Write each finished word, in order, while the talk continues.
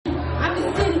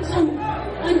When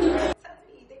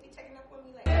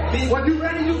you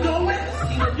ready, you going?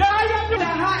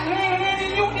 That hot hand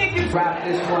and you niggas. Wrap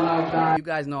this one up, guys. You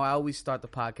guys know I always start the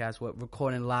podcast with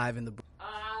recording live in the.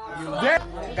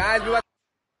 Guys, we Alright,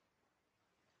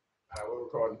 we're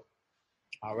recording.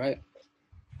 All right.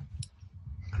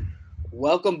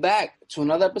 Welcome back to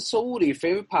another episode of your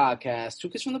favorite podcast, Two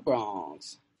Kids from the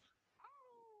Bronx.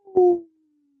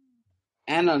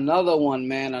 And another one,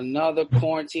 man. Another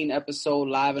quarantine episode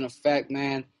live in effect,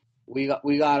 man. We got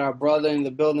our brother in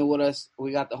the building with us.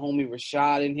 We got the homie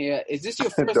Rashad in here. Is this your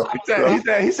first time?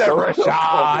 He said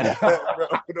Rashad.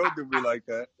 Don't do me like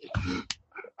that.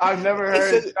 I've never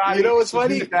heard. You know what's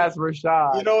funny? That's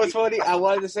Rashad. You know what's funny? I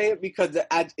wanted to say it because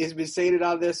it's been saying it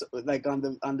on this, like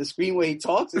on the screen where he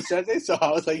talks. It says it, so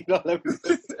I was like, let me.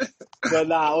 But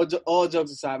nah, all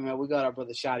jokes aside, man, we got our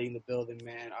brother Shotty in the building,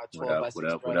 man. Our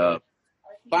 12x6 What up?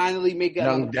 Finally make it.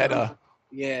 Young Detta.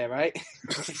 Yeah, right.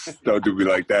 Don't do me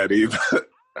like that either. Talk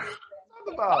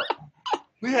about.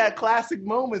 We had classic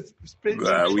moments. We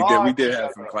did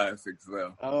have some classics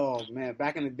though. Oh man,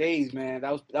 back in the days, man,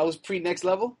 that was pre Next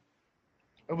Level.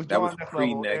 That was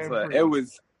pre Next Level. It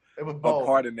was both. a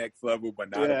part of Next Level, but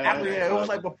not. Actually, yeah, it was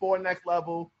like before Next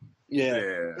Level. Yeah.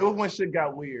 It was when shit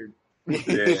got weird.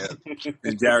 Yeah.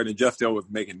 And Jared and Justin was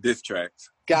making diss tracks.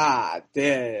 God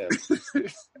damn.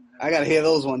 I gotta hear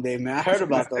those one day, man. I heard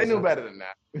about those. They knew better than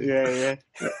that. Yeah.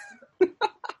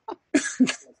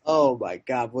 Oh my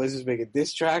God, boys, just making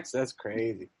diss tracks. That's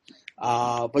crazy.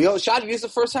 But yo, Shotty, this is the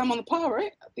first time on the pod,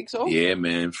 right? I think so. Yeah,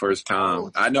 man, first time.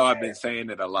 I know I've been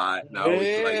saying it a lot. And I was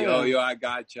like, yo, I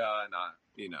got y'all,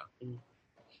 and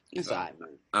It's all right, man.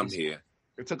 I'm here.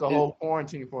 It took a whole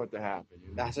quarantine for it to happen.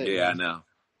 That's it. Yeah, man. I know.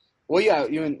 Well, yeah,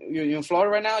 you in Florida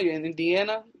right now? You're in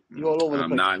Indiana? You all over the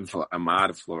place? I'm not in Florida. I'm out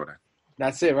of Florida.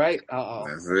 That's it, right?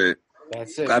 That's it.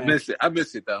 That's it. I man. miss it. I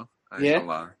miss it though. I ain't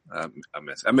gonna lie.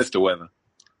 I miss the weather.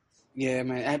 Yeah,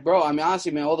 man. And bro, I mean,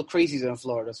 honestly, man, all the crazies are in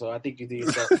Florida, so I think you did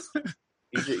yourself.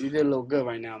 you did a little good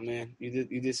right now, man. You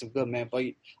did some good, man. But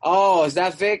is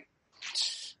that Vic?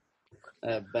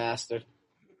 That bastard.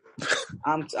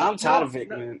 I'm tired of Vic,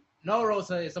 man. No,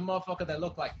 Rosa, it's a motherfucker that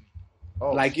look like me.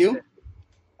 Oh, like you?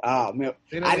 Oh man,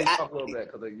 I talk a little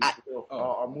bit because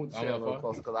our mood share a little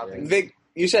closer. Because I think Vic,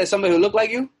 you said somebody who looked like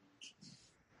you.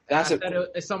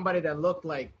 It's somebody that looked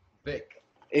like Vic.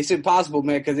 It's impossible,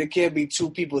 man, because it can't be two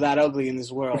people that ugly in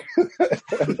this world.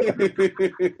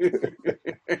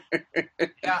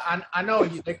 Yeah, I know.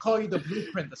 They call you the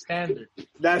blueprint, the standard.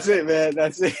 That's it, man.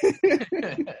 That's it.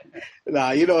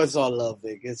 Nah, you know it's all love,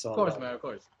 Vic. It's all of course, love. man. Of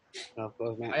course. Of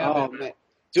course, man. Man. Man.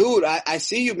 Dude, I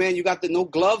see you, man. You got the no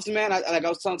gloves, man. Like I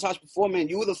was telling Tosh before, man.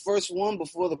 You were the first one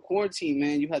before the quarantine,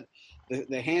 man. You had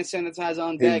the hand sanitizer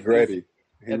on deck. He's ready.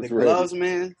 He had the gloves,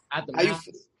 man. At the How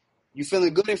you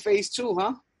feeling good in phase 2,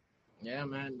 huh? Yeah,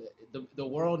 man. The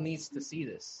world needs to see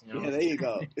this. You know? Yeah, there you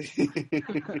go.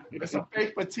 it's a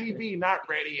face for TV, not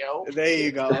radio. There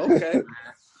you go. Okay.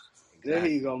 There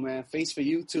you go, man. Face for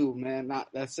you too, man.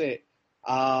 That's it.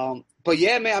 But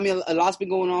yeah, man. I mean, a lot's been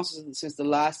going on since the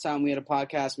last time we had a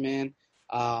podcast, man.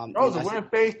 Rosa, we're in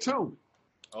phase 2.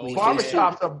 Oh,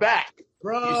 barbershops are back,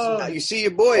 bro. You see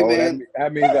your boy, man.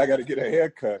 That means I got to get a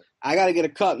haircut. I got to get a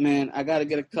cut, man. I got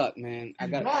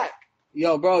back.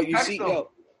 Yo, bro.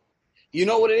 You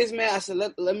know what it is, man? I said,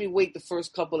 let me wait the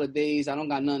first couple of days. I don't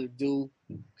got nothing to do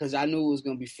because I knew it was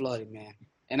going to be flooded, man.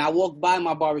 And I walked by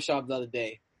my barbershop the other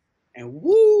day, and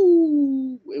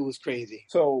woo, it was crazy.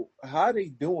 So how are they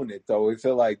doing it, though? Is it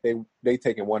like they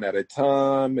taking one at a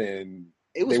time and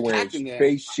it was they wearing there.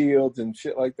 face shields and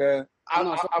shit like that?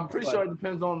 I'm pretty sure it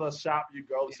depends on the shop you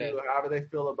go to, however they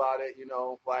feel about it. You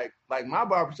know, like my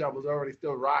barbershop was already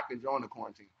still rocking during the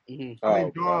quarantine. Mm-hmm. I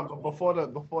mean, before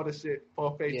the shit,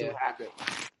 before phase 2 happened.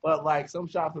 But like some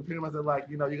shops are pretty much like,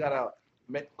 you know, you gotta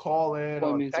call in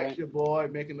or text your boy,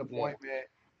 make an appointment,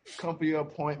 come for your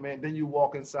appointment, then you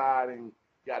walk inside and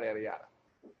yada yada yada.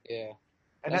 Yeah,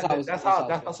 and that's how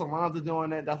salons are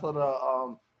doing it. That's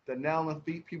how the nail and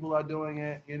feet people are doing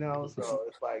it, you know. So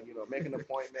it's like, you know, make an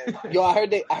appointment. Yo, I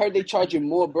heard they charge you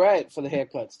more bread for the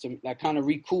haircuts to like kind of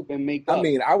recoup and make up. I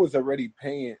mean, I was already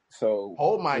paying, so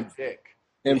hold my dick.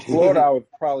 In Florida, I was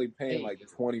probably paying like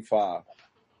 $25.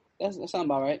 That sounds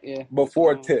about right. Yeah.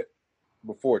 Before tip.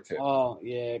 Oh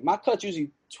yeah, my cut's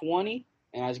usually $20,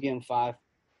 and I just give them $5.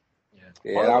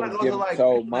 Yeah, I was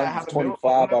giving mine was $25.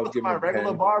 I was giving my regular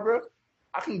 10. barber.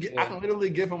 I can literally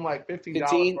give him like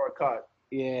 $15 for a cut.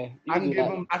 Yeah, I can give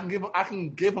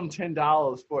him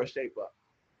 $10 for a shape up.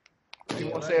 He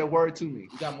won't say a word to me.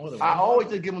 You got more than I always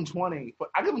just give him $20, but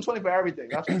I give him $20 for everything.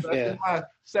 That's my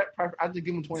set price. I just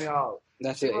give him $20.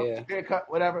 That's it. Yeah. Haircut,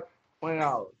 whatever,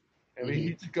 $20. And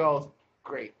he just goes,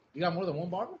 great. You got more than one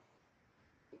barber?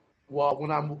 Well,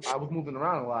 when I was moving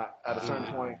around a lot at a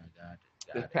certain point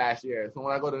this past year. So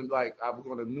when I go to I was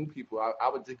going to new people, I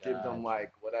would just give them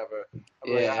like whatever.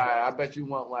 I'm like, all right, I bet you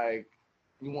want like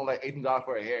 $18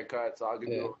 for a haircut, so I'll give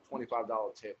you a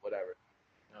 $25 tip, whatever.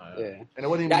 And it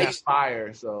wasn't even that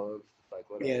fire, so it's like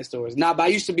whatever. Yeah, stores. Nah, but I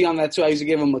used to be on that too. I used to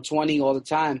give him a 20 all the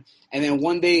time. And then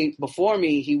one day before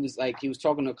me, he was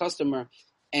talking to a customer,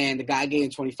 and the guy gave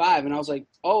him 25, and I was like,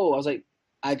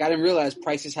 I didn't realize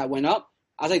prices had went up.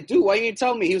 I was like, dude, why you didn't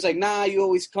tell me? He was like, nah, you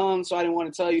always come, so I didn't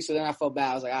want to tell you. So then I felt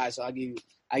bad. I was like, all right, so I give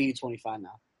you 25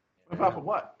 now. 25 for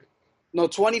what? No,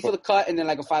 20 for the cut, and then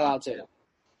like a $5 tip.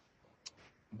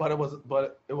 But it was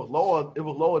lower. It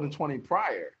was lower than 20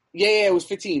 prior. Yeah, it was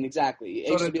 15 exactly.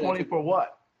 So then 20 for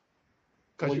what?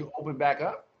 Because you opened back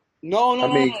up. No. I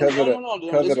mean, because of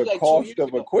the cost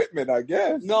of equipment, I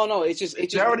guess. No, it's just.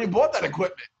 You already bought that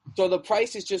equipment. So the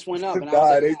prices just went up. And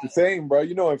it ain't the same, bro.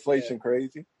 You know inflation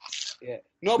crazy. Yeah.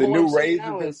 No, the new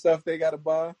razors and stuff they got to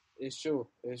buy. It's true.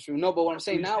 No, but what I'm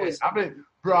saying now is, I've been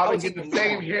getting the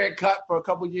same haircut for a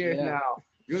couple years now.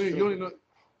 You don't even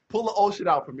pull the old shit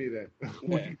out for me then.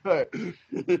 But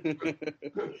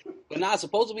now,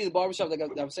 supposedly the barbershop, like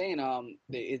I'm saying,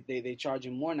 they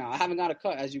charging more now. I haven't got a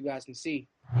cut, as you guys can see.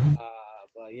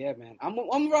 But yeah, man,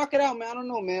 I'm rock it out, man. I don't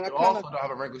know, man. I also don't have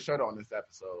a wrinkled shirt on this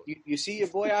episode. You see your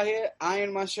boy out here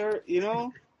ironing my shirt, you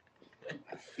know?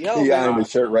 Yo, he ironed his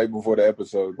shirt right before the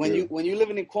episode. When you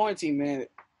living in quarantine, man,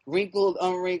 wrinkled,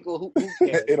 unwrinkled, who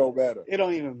cares? It don't matter. It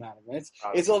don't even matter, man.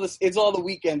 It's all the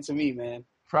weekend to me, man.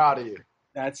 Proud of you.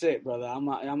 That's it, brother. I'm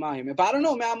out here, man. But I don't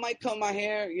know, man. I might cut my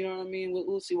hair. You know what I mean?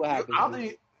 We'll see what happens. I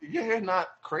think your hair's not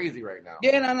crazy right now.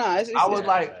 Yeah, no. I would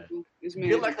get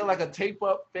like a tape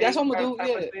up fade. That's what I'm gonna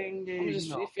do. Yeah, thing. I'm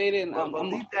just fade it.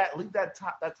 Leave that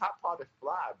top part to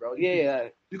fly, bro.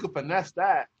 You could finesse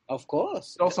that. Of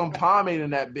course. Throw some pomade in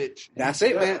that bitch. That's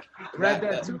it, man.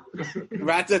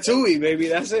 Ratatouille, baby.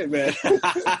 That's it, man.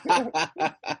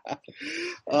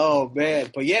 Oh,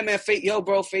 man. But yeah, man.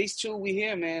 Phase 2, we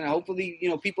here, man. Hopefully,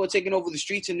 people are taking over the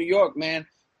streets in New York, man.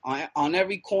 On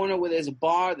every corner where there's a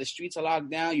bar, the streets are locked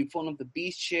down. You pulling up the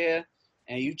beach chair,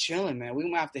 and you chilling, man. We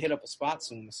might have to hit up a spot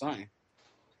soon or something.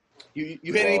 You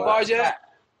hit any bars yet?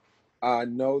 I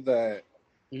know that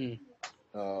New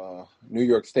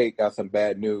York State got some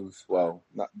bad news. Well,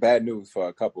 not bad news for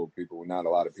a couple of people, not a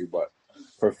lot of people. But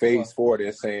for Phase 4,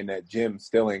 they're saying that gyms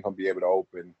still ain't going to be able to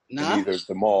open in either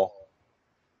the mall.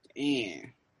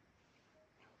 Damn.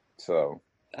 So.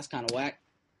 That's kind of whack.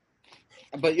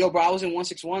 But, bro, I was in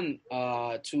 161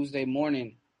 Tuesday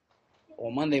morning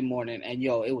or Monday morning, and,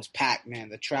 it was packed, man.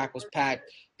 The track was packed.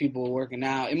 People were working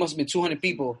out. It must have been 200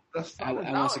 people at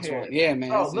 161. Yeah,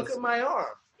 man. Oh, look at my arm.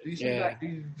 Do you see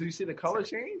do you see the color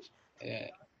change?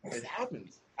 Yeah. It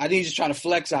happens. I think he's just trying to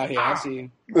flex out here. I see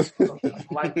him.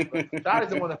 Shotty's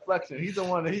the one that flexing. He's the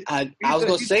one that I was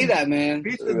going to say that, man.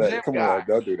 He's the gym Come guy. on,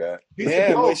 don't do that.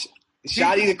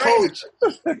 Shotty the coach.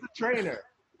 He's the trainer.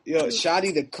 Yo,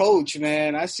 Shotty the coach,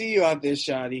 man. I see you out there,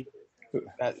 Shotty.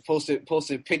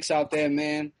 Posted pics out there,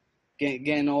 man.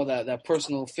 Getting all that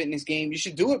personal fitness game. You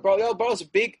should do it, bro. Yo, bro, it's a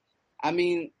big. I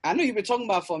mean, I know you've been talking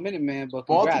about it for a minute, man, but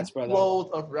congrats, brother. Flows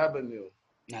of revenue.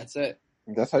 That's it.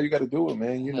 That's how you got to do it,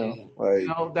 man.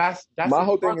 That's my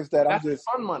whole thing is that I'm just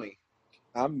fun money.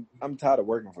 I'm tired of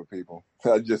working for people.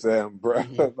 I just am, bro.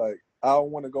 Mm-hmm. I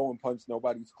don't want to go and punch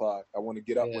nobody's clock. I want to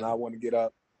get up when I want to get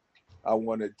up. I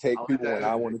want to take people when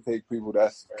I want to take people.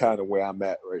 That's kind of where I'm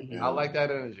at right now. I like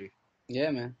that energy. Yeah,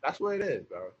 man. That's what it is,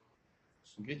 bro.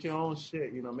 Get your own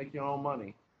shit. Make your own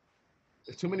money.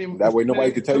 There's too many. That way,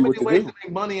 nobody can tell you what to do. Ways to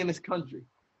make money in this country.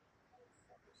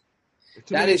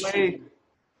 That is true.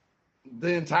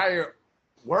 The entire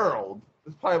world.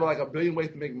 There's probably like 1 billion ways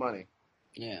to make money.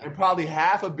 Yeah. And probably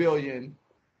 500 million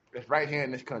is right here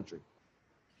in this country.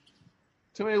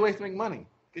 Too many ways to make money.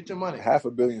 Get your money.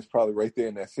 500 million is probably right there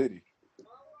in that city.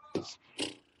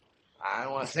 I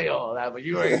don't want to say all that, but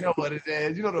you already know what it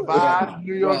is. You know the vibe,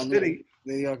 New York City.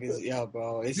 New York is,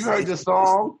 bro. You heard the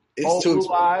song, Old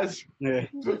Blue Eyes. Yeah.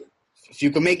 If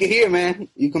you can make it here, man,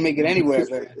 you can make it anywhere,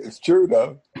 man. It's true,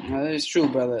 though. No, that is true,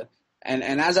 brother. And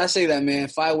as I say that, man,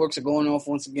 fireworks are going off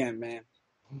once again, man.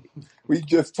 We were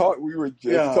just talking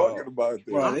about this.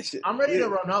 Bro, I'm ready to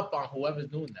run up on whoever's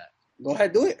doing that. Go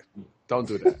ahead, do it. Don't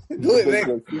do that. Do it,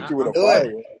 man. Do it.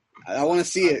 I want to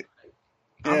see it.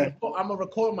 Yeah. I'm gonna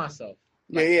record myself.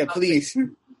 Yeah, please.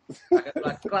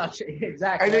 Like clout,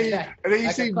 exactly. And then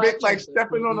you see Vic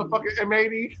stepping on the fucking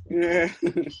M80.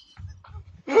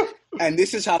 Yeah. And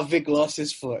this is how Vic lost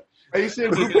his foot. And you see a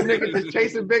group of niggas just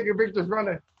chasing Vic and Vic just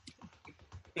running.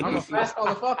 I'm a fast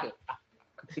motherfucker.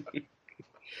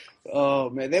 Oh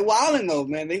man, they wilding though,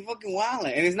 man. They fucking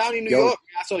wilding, and it's not in New York.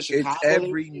 I saw Chicago. It's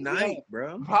every night,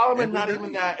 bro. The problem is not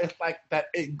even that. It's like that.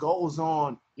 It goes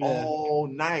on all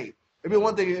night. It'd be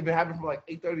one thing if it happened from like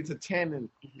 8:30 to 10 and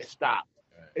it stopped.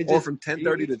 Or from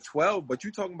 10:30 to 12, but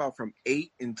you're talking about from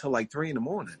 8 until like 3 in the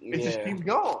morning. It just keeps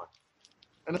going,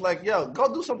 and it's like, yo,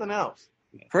 go do something else.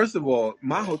 First of all,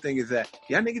 my whole thing is that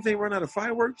y'all niggas ain't run out of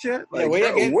fireworks yet. Like,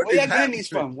 where you getting these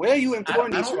from? Where are you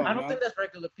importing these from? I don't think that's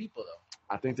regular people though.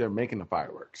 I think they're making the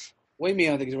fireworks. What do you mean? I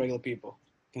don't think it's regular people.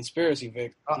 Conspiracy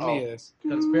Vic.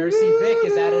 Conspiracy Vic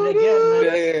is at it again,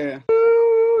 man.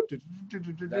 Yeah.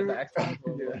 That's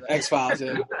X-Files.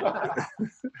 Yeah.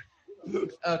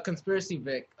 Conspiracy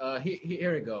Vic.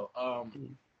 Here we go.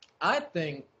 I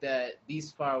think that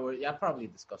these fireworks. I probably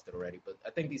discussed it already, but I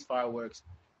think these fireworks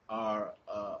are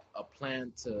a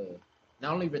plan to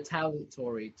not only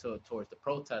retaliatory towards the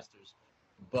protesters,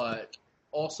 but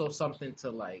also something to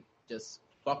like just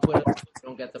fuck with us. We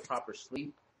don't get the proper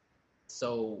sleep,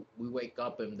 so we wake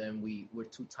up and then we're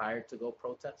too tired to go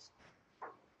protest.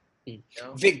 You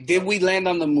know? Vic, did we land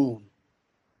on the moon?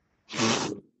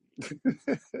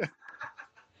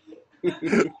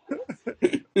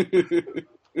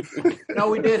 No,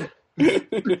 we didn't.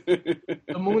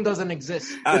 The moon doesn't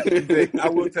exist. I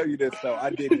will tell you this though. I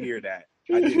did hear that.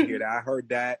 I heard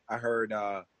that. I heard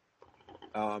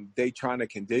they trying to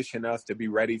condition us to be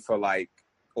ready for like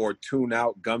or tune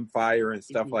out gunfire and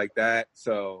stuff like that.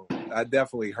 So I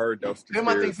definitely heard those. Then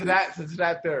I think to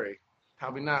that theory,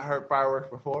 have we not heard fireworks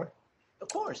before? Of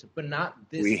course, but not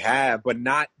this. We have, but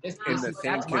not in the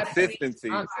same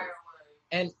consistency.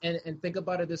 And think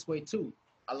about it this way too.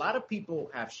 A lot of people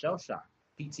have shell shock,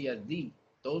 PTSD.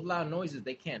 Those loud noises,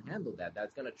 they can't handle that.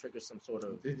 That's gonna trigger some sort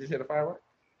of. Did you just hit a firework?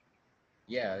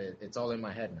 Yeah, it's all in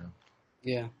my head now.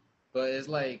 Yeah, but it's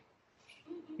like,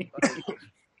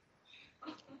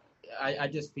 I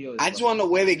just feel. I just want to know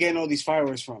where they're getting all these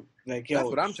fireworks from. Like, yo, that's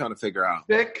what I'm trying to figure out.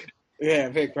 Vic. Yeah,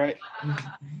 Vic, right?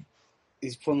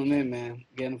 He's pulling them in, man.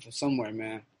 Getting them from somewhere,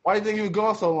 man. Why do you think he was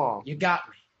gone so long? You got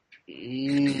me.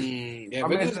 Yeah,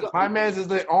 my man's is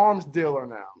the arms dealer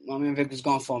now. My man Vic was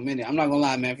gone for a minute. I'm not gonna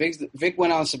lie, man. Vic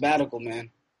went on sabbatical, man.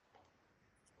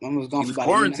 My man was gone for about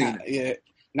a year and a half. Yeah.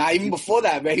 Nah, even before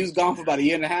that, man, he was gone for about a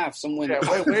year and a half. Somewhere.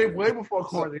 Yeah, way before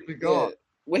quarantine. He was gone. Yeah.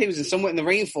 Where he was somewhere in the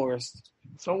rainforest.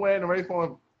 Somewhere in the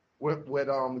rainforest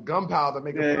with gunpowder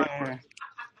making fireworks.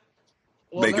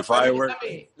 Well, making fireworks.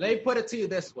 Let me put it to you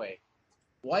this way: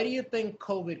 why do you think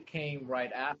COVID came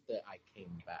right after I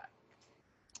came back?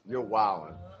 You're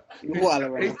wilding.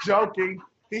 He's joking.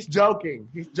 He's joking.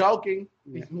 He's joking.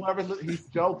 Yeah. He's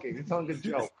joking. He's telling a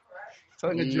joke.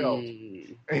 And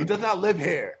he does not live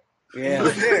here. Yeah.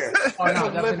 Live here. Oh, no,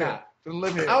 definitely not. Doesn't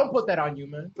live here. I won't put that on you,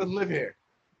 man. Doesn't live here.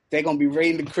 They're gonna be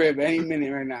raiding the crib any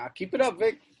minute right now. Keep it up,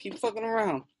 Vic. Keep fucking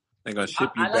around. They're gonna ship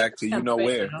you back to you know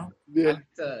where. Yeah.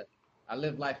 I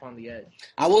live life on the edge.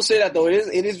 I will say that though,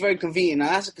 it is very convenient. Now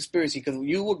that's a conspiracy because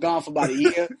you were gone for about a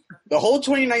year. The whole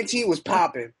 2019 was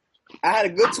popping. I had a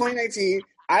good 2019.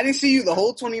 I didn't see you the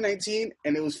whole 2019,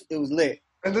 and it was lit.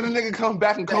 And then the nigga comes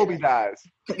back and Kobe dies.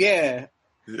 Yeah.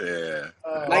 Yeah.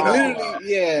 Like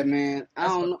literally, yeah, man. I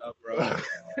don't know, bro.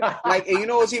 Like, and you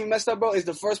know what's even messed up, bro? Is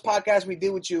the first podcast we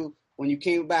did with you when you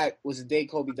came back was the day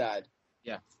Kobe died.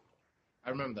 Yeah,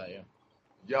 I remember that. Yeah.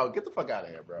 Yo, get the fuck out of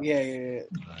here, bro. Yeah.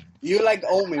 You're like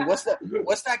Omen. What's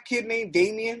that kid named?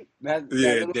 Damien?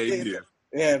 Damien.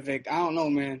 Yeah, Vic. I don't know,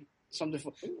 man.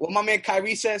 What my man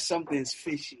Kyrie says, something's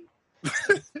fishy.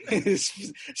 It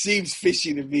seems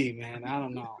fishy to me, man. I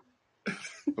don't know.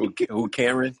 Who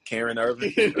Karen? Karen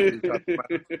Irving?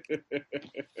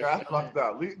 That's fucked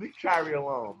up. Leave Kyrie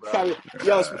alone, bro. Kyrie,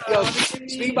 yo,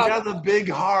 speak about. He has a big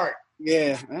heart.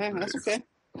 Yeah, that's okay.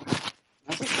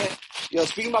 That's okay. Yo,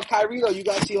 speaking about Kyrie, though, you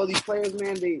guys see all these players,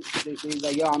 man. They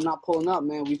like, yo, I'm not pulling up,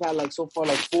 man. We've had so far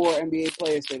 4 NBA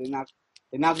players say they're not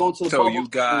going to the bubble. So you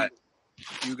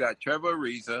got Trevor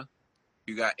Ariza,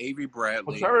 you got Avery Bradley.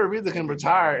 Well, Trevor Ariza can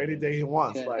retire any day he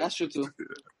wants. Yeah, that's true too.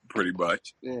 Pretty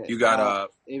much. Yeah. You got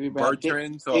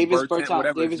Bertrand,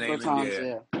 whatever his name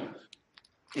is.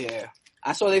 Yeah.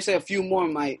 I saw they say a few more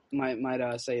might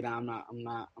say that I'm not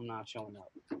showing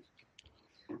up.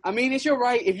 I mean, it's your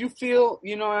right if you feel,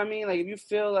 you know what I mean? Like, if you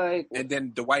feel like... And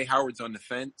then Dwight Howard's on the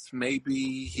fence,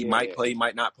 maybe. He might play,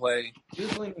 might not play.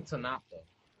 He's leaning to not, though.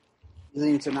 He's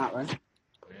leaning to not, right?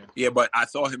 Yeah, but I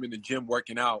saw him in the gym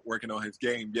working on his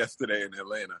game yesterday in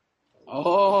Atlanta.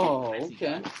 Oh,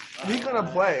 okay. He's going to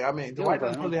play. I mean, Dwight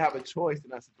doesn't really have a choice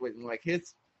in that situation. Like,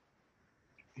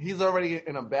 he's already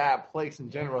in a bad place in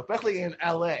general, especially in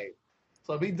L.A.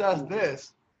 So if he does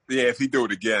this... Yeah, if he do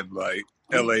it again, like...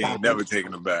 LA ain't never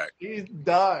taking him back. He's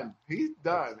done. He's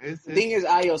done. The thing is,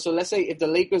 Ayo, so let's say if the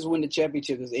Lakers win the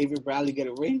championship, does Avery Bradley get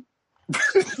a ring?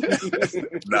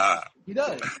 Nah. He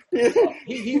does.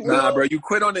 He will. Nah, bro, you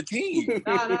quit on the team.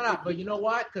 Nah. But you know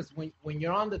what? Because when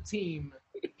you're on the team,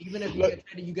 even if you get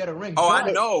traded, you get a ring. Oh, but,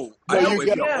 I know. but I know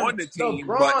if you're on the team,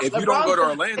 but if you don't go to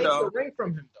Orlando, take the ring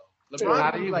from him though. LeBron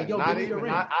Not even like, yo, give me your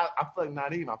ring. I feel like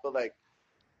not even. I feel like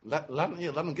let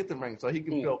him get the ring so he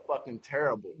can feel fucking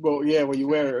terrible. Well, yeah, when you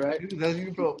wear it, right? You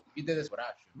You did this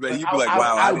without you. man, you be like,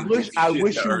 wow. I wish you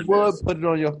would this. put it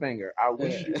on your finger. I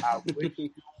wish you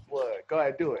would. Go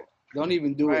ahead, do it. Don't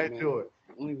even do it, man.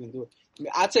 Don't even do it.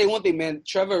 I'll tell you one thing, man.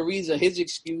 Trevor Ariza, his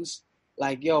excuse,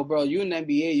 like, yo, bro, you in the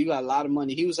NBA, you got a lot of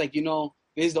money. He was like, this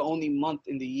is the only month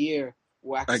in the year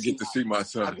where I get to see my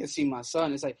son. I can see my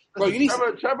son. It's like, bro, you need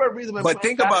Trevor Ariza been but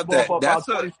think about that. For about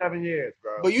 27 years,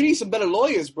 bro. But you need some better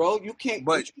lawyers, bro. You can't.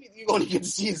 But you're going to get to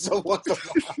see it so once a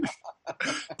month.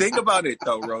 Think about it,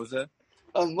 though, Rosa.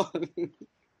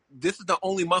 This is the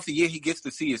only month a year he gets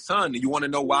to see his son. And you want to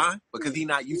know why? Because he's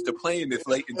not used to playing this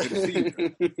late into the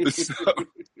season. So,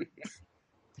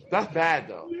 that's bad,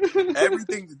 though.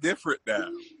 Everything's different now.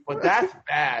 But that's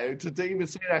bad. To even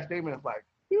say that statement is like,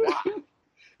 wow.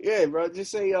 Yeah, bro.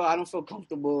 Just say, yo, I don't feel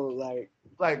comfortable. Just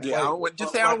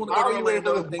say I don't want to go to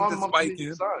Orlando. Think to spike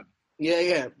him.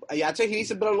 Yeah. I tell you, he needs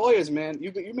some better lawyers, man.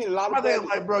 You made a lot of things.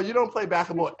 Like, bro, you don't play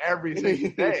basketball every single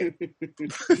day. You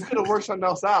could have worked something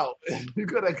else out. You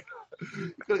could have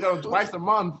gone twice a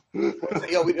month.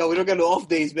 Yo, we don't get no off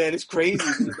days, man. It's crazy.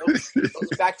 Those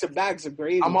back-to-backs are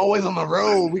crazy. I'm always on the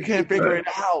road. We can't figure it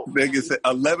out. Nigga said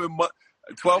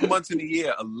 12 months in a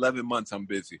year, 11 months I'm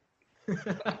busy.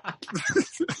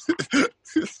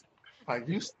 Like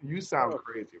you sound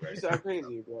crazy, right? You sound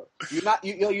crazy, bro.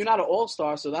 You're not an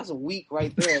all-star, so that's a week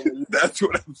right there. That's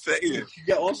what I'm saying. You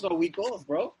get all-star week off,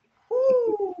 bro.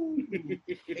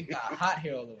 It got hot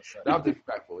here all of a sudden. That was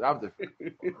disrespectful.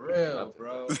 For real,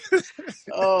 bro.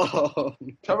 Oh,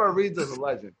 Trevor Ariza's a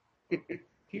legend.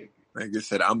 Like I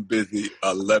said, I'm busy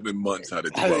 11 months out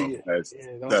of 12.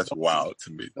 That's wild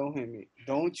to me. Don't hit me.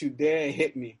 Don't you dare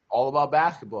hit me. All about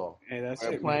basketball. Hey, that's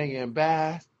We're it. Playing in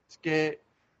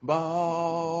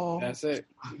basketball. That's it.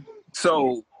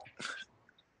 So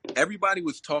everybody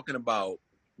was talking about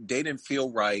they didn't feel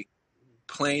right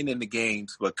playing in the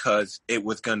games because it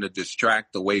was going to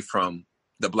distract away from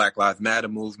the Black Lives Matter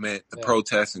movement, the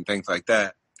protests and things like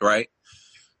that, right?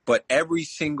 But every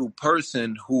single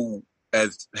person who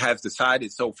has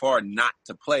decided so far not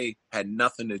to play had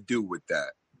nothing to do with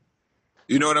that.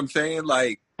 You know what I'm saying?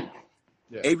 Like,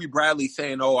 Avery Bradley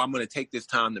saying, oh, I'm going to take this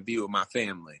time to be with my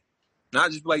family.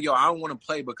 Not just like, yo, I don't want to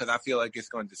play because I feel like it's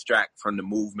going to distract from the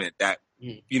movement that,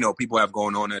 people have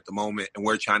going on at the moment. And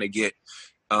we're trying to get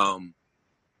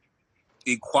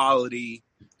equality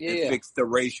and fix the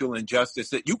racial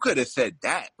injustice. You could have said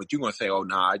that, but you're going to say, oh,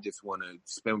 nah, I just want to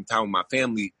spend time with my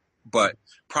family. But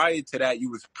prior to that,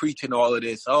 you was preaching all of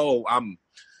this. Oh, I'm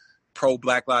pro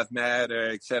Black Lives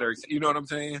Matter, et cetera. You know what I'm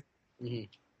saying? Mm-hmm.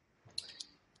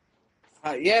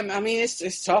 Yeah, I mean,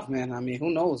 it's tough, man. I mean,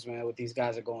 who knows, man, what these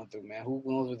guys are going through, man? Who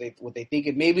knows what they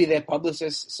think? Maybe their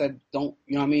publicist said, don't,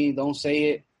 you know what I mean? Don't say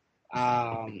it.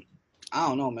 I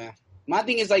don't know, man. My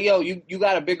thing is like, yo, you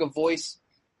got a bigger voice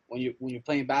when you're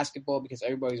playing basketball because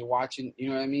everybody's watching. You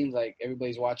know what I mean? Like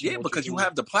everybody's watching. Yeah, because you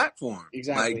have the platform.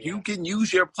 Exactly. Like you can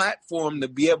use your platform to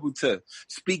be able to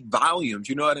speak volumes.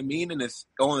 You know what I mean? And it's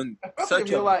on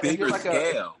such a bigger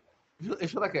scale.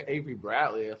 If you're like an Avery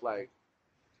Bradley, it's like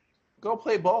go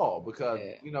play ball because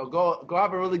go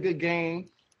have a really good game,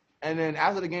 and then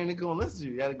after the game they go and listen to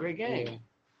you. You had a great game. Yeah.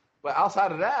 But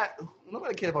outside of that,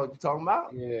 nobody cares about what you're talking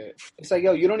about. Yeah, it's like,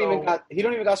 yo, he don't even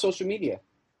got social media.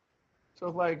 So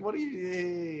it's like, what do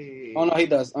you? Oh no, he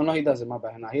does. He doesn't. My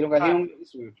bad. Nah, he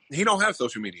don't have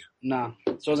social media. Nah.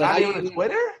 So it's like, not even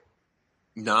Twitter.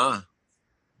 Nah.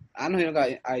 I know he don't got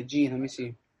IG. Let me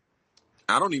see.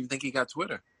 I don't even think he got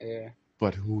Twitter. Yeah.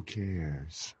 But who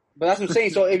cares? But that's what I'm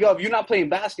saying. So if you're not playing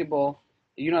basketball,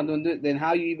 you're not doing it, then how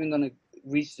are you even gonna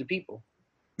reach the people?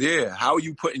 Yeah, how are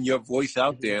you putting your voice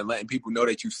out there and letting people know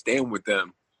that you stand with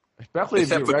them? Especially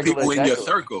except for people in your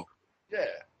circle. Yeah.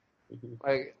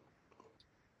 Like,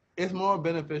 it's more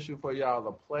beneficial for y'all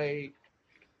to play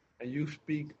and you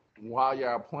speak while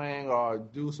y'all playing or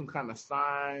do some kind of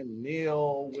sign,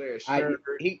 kneel, wear a shirt.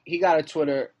 He got a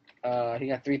Twitter. He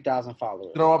got 3,000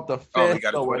 followers. Throw up the fist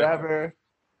or whatever.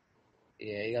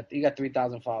 Yeah, he got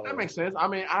 3,000 followers. That makes sense. I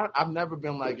mean, I've never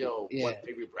been like, yo, what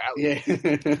Avery Bradley? Yeah.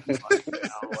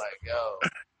 I'm like, yo.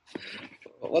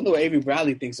 I wonder what Avery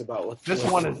Bradley thinks about this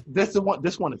one is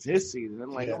his season.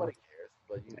 I'm like, nobody cares.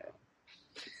 But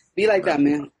be like that,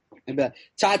 man.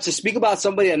 Todd, to speak about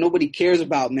somebody that nobody cares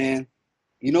about, man.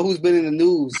 You know who's been in the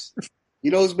news?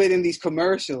 You know who's been in these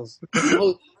commercials?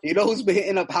 You know who's been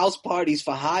hitting up house parties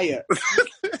for hire?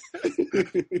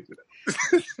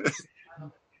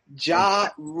 Ja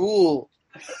Rule.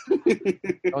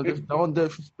 Don't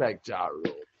disrespect Ja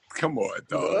Rule. Come on,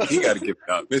 dog. He got to give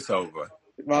it up. It's over.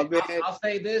 I'll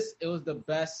say this: it was the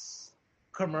best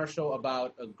commercial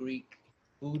about a Greek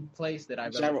food place that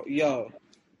I've ever. Yo,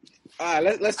 all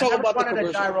right, let's talk about the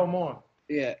commercial. Gyro more.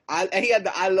 Yeah, and he had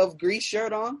the "I Love Greece"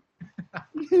 shirt on.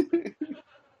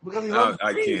 Because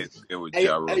I can't. It was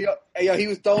Gyro. Yo, he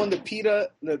was throwing the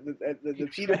pita, the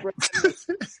pita bread.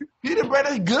 Pita bread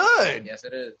is good. Yes,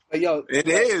 it is. But yo, it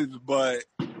is, but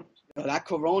that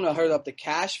Corona hurt up the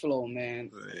cash flow,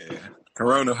 man. Yeah,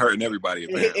 Corona hurting everybody.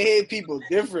 It hit people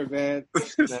different, man.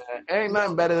 Ain't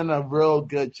nothing better than a real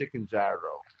good chicken gyro.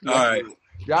 All right.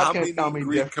 Y'all How can't many tell me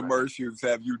Greek different. commercials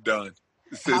have you done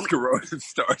since Corona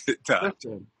started?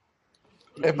 Listen,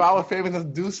 if I was famous to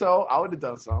do so, I would have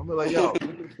done something. But like, yo,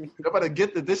 you better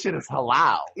get that this shit is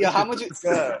halal. Yeah, how much did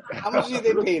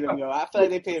they pay him, yo? I feel like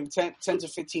they paid him 10 to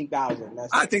 15,000.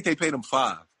 I think they paid him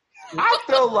 $5. I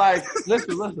feel like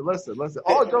listen.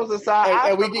 All jokes aside,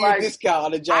 and we give you a discount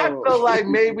on the gyro. I feel like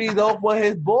maybe those were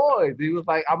his boys. He was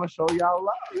like, "I'm gonna show y'all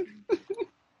love."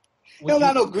 You don't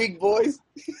got no Greek boys.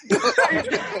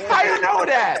 How you know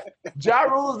that? Ja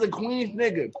Rule is the Queens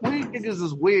nigga. Queens niggas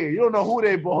is weird. You don't know who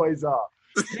their boys are.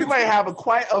 You might have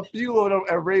quite a few of them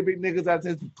Arabic niggas as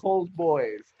his close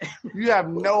boys. You have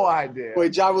no idea.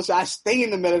 Wait, Ja Rule said, I stay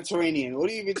in the Mediterranean. What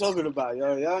are you even talking about,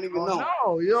 yo? Y'all don't even know.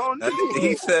 No, you don't know.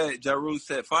 He said, Ja Rule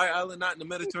said, Fire Island not in the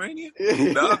Mediterranean?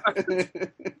 No.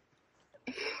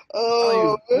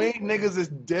 Oh, Queen niggas is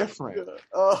different.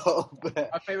 Oh, man.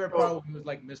 My favorite part was he was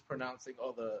like mispronouncing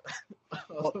all the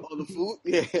all the food.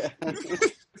 Yeah.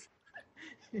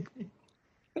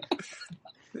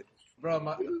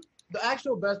 Bro, the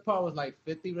actual best part was like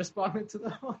 50 responding to the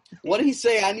whole thing. What did he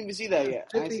say? I didn't even see that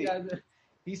yet. 50 guys,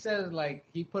 he said like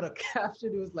he put a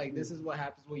caption. It was like, "This is what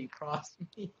happens when you cross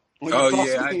me." Oh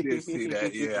yeah, I did see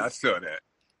that. Yeah, I saw that.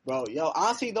 Bro, yo,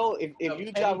 honestly though, if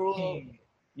you Ja Rule,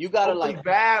 you gotta like.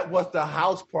 Bad was the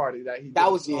house party that he.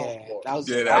 That was the house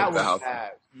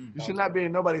bad. You should not be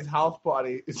in nobody's house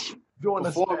party doing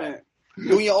the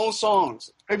doing your own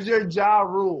songs. If you're Ja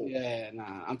Rule. Yeah,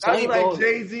 nah. I'm telling you, like bro.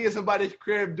 Jay-Z in somebody's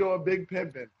crib doing Big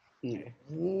Pimpin'. Yeah.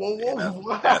 What?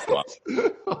 What?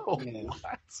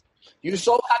 You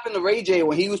saw what happened to Ray J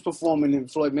when he was performing in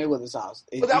Floyd Mayweather's house.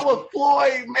 But that was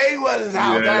Floyd Mayweather's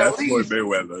house. Yeah, that's Floyd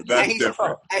Mayweather. That's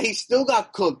different. And he still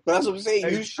got cooked. But that's what I'm saying.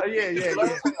 You should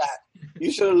learn from that.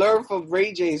 You should have learned from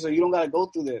Ray J so you don't got to go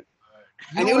through that.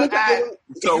 And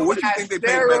so what do you think they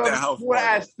paid him at that house? You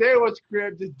had Sarah's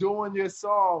crib just doing your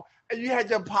song, and you had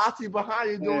your posse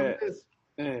behind you doing this.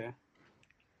 Yeah.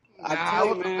 That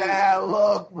was a bad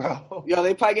look, bro. Yo,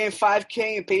 they probably gave him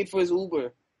 $5K and paid for his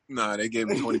Uber. Nah, they gave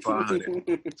him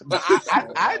 $2,500. But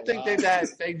I think they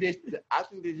just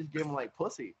gave him like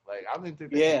pussy. Like I think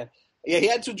that. Yeah, he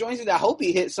had 2 joints that I hope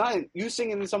he hit. Son, you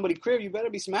singing in somebody's crib, you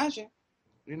better be smashing.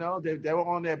 You know, they were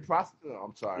on their prostitute.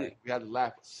 I'm sorry. Yeah. We had to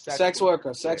laugh. Sex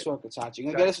worker, Tachi. You're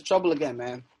going to get us in trouble again,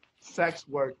 man. Sex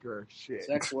worker shit.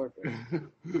 Sex worker.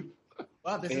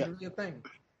 Wow, this is really a thing.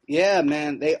 Yeah,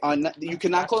 man. They are not, you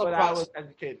cannot call them I was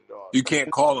educated on. You can't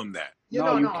call them that.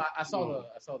 I saw the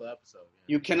episode. Yeah.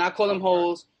 You cannot call them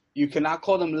hoes. You cannot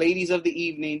call them ladies of the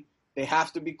evening. They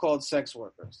have to be called sex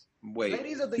workers. Wait,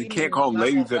 ladies of the you evening can't call them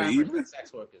ladies of the evening?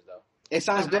 Sex workers, though. It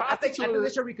sounds good. I think they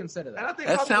should reconsider that.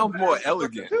 That sounds more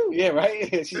elegant. Yeah,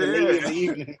 right? She's a lady of the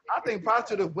evening. I think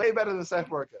prostitute is way better than sex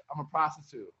worker. I'm a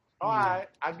prostitute. All right,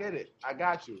 I get it. I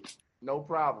got you. No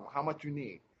problem. How much you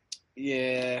need?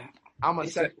 Yeah. I'm a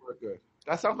sex worker.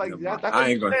 That sounds like that's I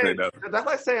ain't gonna say that. That's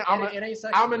like saying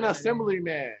I'm an assembly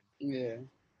man. Yeah.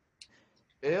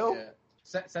 Ew. Yeah.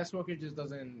 Sex worker just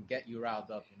doesn't get you riled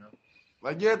up, you know.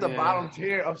 Like you're at the bottom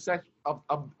tier of sex of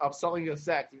selling your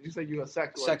sex. You say you're a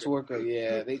sex worker. Sex worker,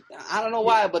 yeah. I don't know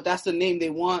why, but that's the name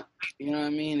they want. You know what I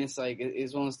mean? It's like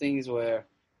it's one of those things where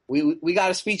we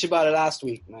got a speech about it last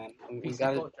week, man.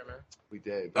 We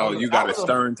did. Oh, you got a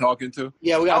Stern talking to?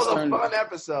 Yeah, we got a Stern. That was a fun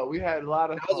episode. We had a lot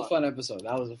of fun. That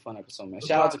was a fun episode, man.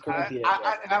 Shout out to Corinthia.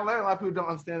 I learned a lot of people don't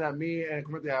understand that me and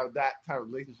Corinthia have that type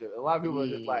of relationship. A lot of people are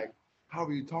just like, how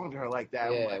are you talking to her like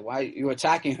that? Yeah, why you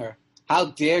attacking her? How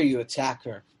dare you attack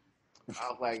her? I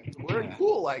was like, we're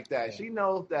cool like that. She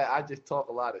knows that I just talk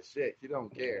a lot of shit. She don't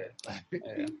care.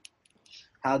 Yeah.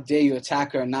 How dare you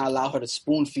attack her and not allow her to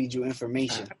spoon feed you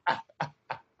information?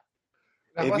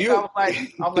 I'm like, I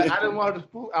didn't want her to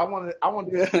spoon. I wanted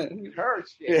to feed her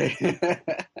shit.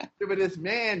 Give it this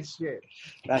man shit.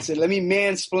 That's it. Let me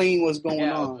mansplain what's going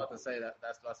I was on. about to say that.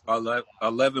 That's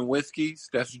 11 whiskeys.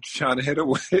 That's what you're trying to hit it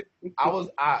with. If I was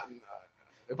on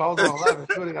 11,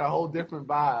 it would have got a whole different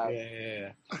vibe.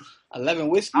 Yeah. 11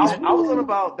 whiskeys. I was on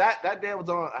about that day. Was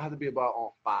on. I had to be about on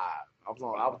 5. I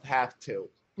was half tilt.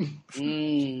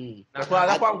 That's why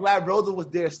I'm glad Rosa was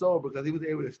there sober because he was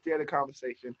able to steer the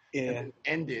conversation and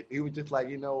end it. He was just like,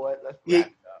 you know what? Let's wrap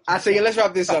it up. I say, let's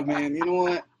wrap this up, man. You know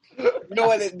what?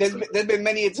 There's been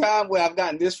many a time where I've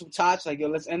gotten this from Tosh, like, yo,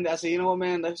 let's end it. I say, you know what,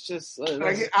 man? Let's just.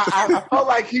 I felt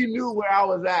like he knew where I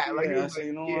was at. Like, I say,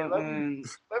 you know what, man?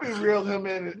 Let me reel him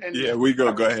in. Yeah, we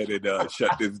gonna go ahead and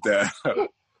shut this down.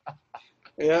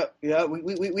 Yeah.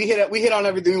 We hit on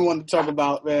everything we wanted to talk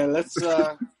about, man. Let's.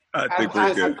 I think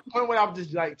we're good. At the point when I was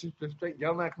just straight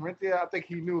yelling at Corinthia, I think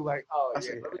he knew, like, oh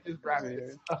yeah, let me just wrap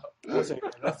this up.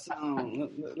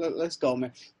 Let's go,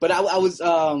 man. But I was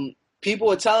people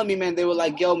were telling me, man, they were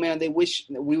like, yo, man, they wish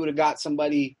we would have got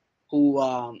somebody who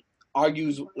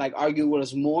argued with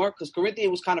us more, because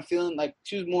Corinthia was kind of feeling like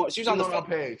she was on our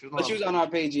page. She was on our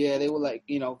page, yeah. They were like,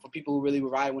 you know, for people who really were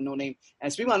riding with No Name.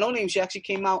 And speaking of No Name, she actually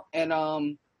came out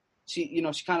and she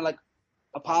kind of like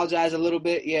apologized a little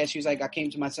bit. Yeah, she was like, I came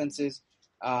to my senses.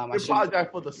 I apologize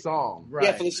for the song. Right.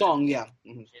 Yeah, for the song, yeah.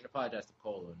 Mm-hmm. She didn't apologize to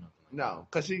Cole or nothing. No,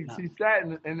 because she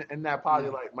said in that apology,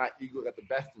 like, my ego got the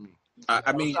best of me.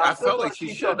 I mean, I felt like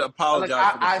she should apologize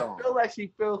for the song. I feel like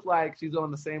she feels like she's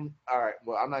on the same. All right,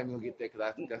 well, I'm not even gonna get there because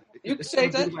I think you can say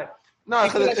that. No,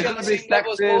 because it's gonna be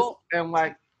sexist and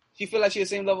like. She feel like she's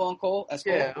the same level on Cole as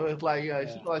Cole. Yeah, it's like she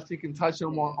feel like she can touch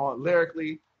him on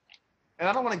lyrically. And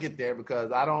I don't want to get there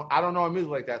because I don't know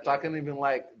music like that, so I can't even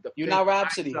like. You're not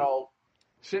Rhapsody.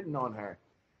 Shitting on her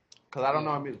because I don't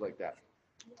know music like that.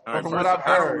 But from what I've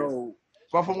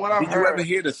heard, did you ever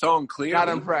hear the song clearly? Not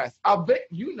impressed. I bet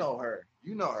you know her.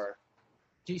 You know her.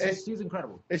 She's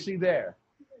incredible. Is she there?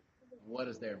 What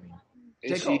does there mean?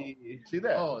 Is she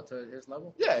there? Oh, to his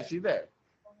level? Yeah, she's there.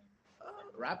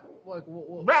 Rap? What?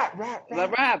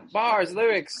 Rap, bars,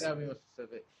 lyrics. Tell me more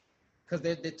specific. Because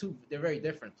they're very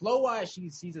different. Flow wise,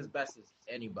 she's as best as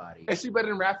anybody. Is she better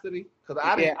than Rhapsody? Because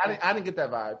I didn't get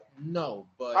that vibe. No,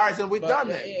 but all right, so we're done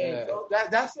then. Yeah. So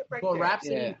that's it right there. But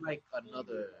Rhapsody is like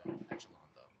another echelon,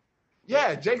 though.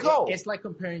 Yeah, J. Cole. It's like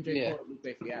comparing J. Cole to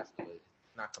Lupe Fiasco.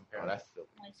 It's not comparing. That's silly.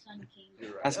 My son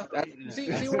came. Right. See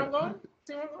where I'm going?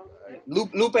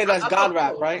 Lupe, that's God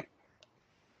rap, right?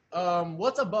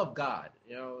 What's above God?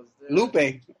 You know,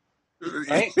 Lupe.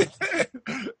 Right?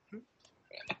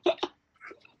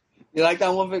 You like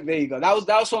that one, Vic? There you go. That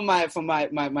was from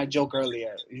my joke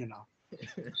earlier. You know,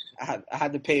 I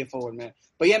had to pay it forward, man.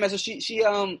 But yeah, man. So she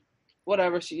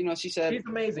whatever. She said she's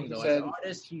amazing though. As an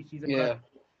artist, she's incredible. Yeah.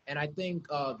 And I think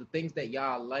the things that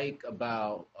y'all like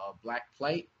about Black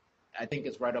Flight, I think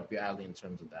it's right up your alley in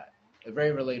terms of that. It's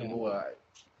very relatable.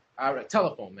 Yeah.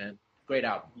 Telephone, man, great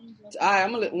album.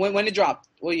 I'm gonna when it dropped.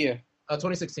 What year?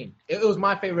 2016. It was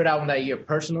my favorite album that year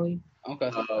personally.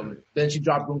 Okay. Then she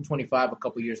dropped Room 25 a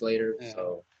couple years later. Yeah.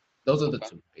 So those are the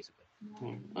two, basically.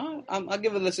 I'll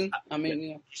give it a listen. I mean,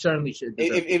 you know, certainly should.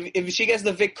 If she gets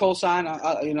the Vic cosign,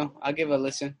 I'll give her a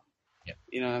listen. Yeah.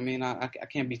 You know what I mean? I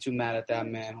can't be too mad at that,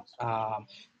 man.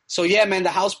 So yeah, man,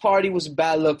 the house party was a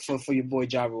bad look for your boy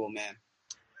Ja Rule, man.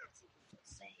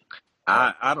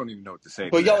 I don't even know what to say.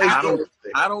 But yo,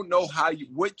 I don't know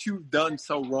what you've done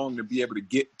so wrong to be able to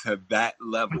get to that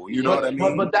level. You know what I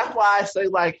mean? But that's why I say,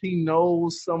 like, he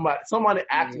knows somebody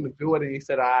asked him to do it and he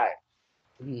said, all right.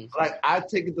 Mm-hmm. Like, I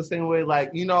take it the same way,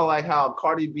 like, you know, like how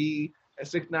Cardi B and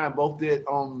 6ix9ine both did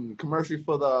commercial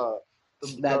for the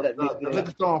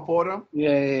liquor store on Fordham.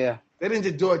 Yeah. They didn't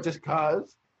just do it just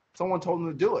because someone told them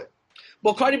to do it.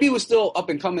 Well, Cardi B was still up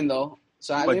and coming though.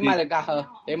 So they might have got her.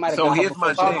 So here's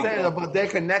my thing. But they're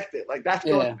connected. Like, that's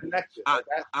still connected.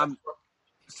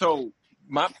 So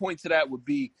my point to that would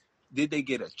be, did they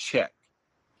get a check?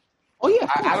 Oh yeah,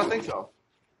 I don't think so.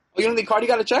 Oh, you don't think Cardi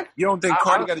got a check? You don't think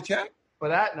Cardi got a check? For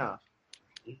that, no.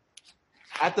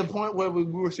 At the point where we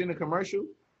were seeing the commercial,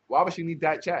 why would she need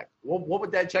that check? What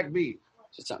would that check be?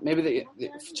 Maybe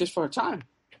just for her time.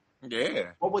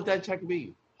 Yeah. What would that check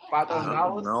be?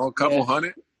 $5,000? No, a couple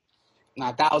hundred.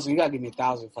 Nah, 1,000. You gotta give me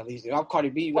 1,000 for these. If I'm Cardi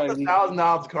B, you gotta give me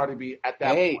 $1,000 to Cardi B at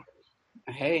that point.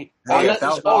 Hey,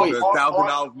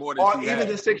 $1,000 more than she had. Or even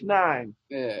the 6ix9ine.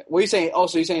 Yeah. What are you saying? Oh,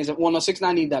 so you're saying, well, no,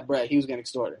 6ix9ine need that bread. He was getting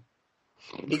extorted.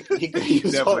 He could have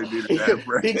used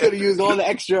He could have used all the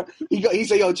extra. He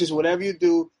said, yo, just whatever you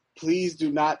do, please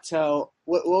do not tell.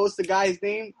 What was the guy's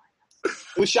name?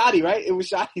 It was Shotty, right? It was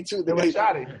Shotty too. It was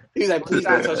Shotty. He was like, please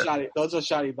don't tell Shotty. Don't tell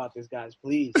Shotty about this, guys.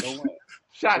 Please don't worry.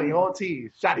 Shotty, all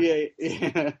T's. Shotty.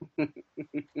 Yeah.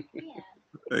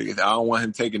 I don't want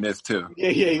him taking this too.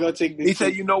 Yeah, he gonna take this. He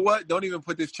said, "You know what? Don't even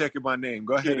put this check in my name.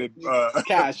 Go ahead and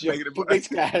cash. make it Make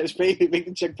cash. Make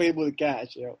the check payable to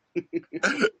cash, yo."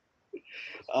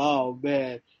 Oh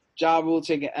man, Ja Rule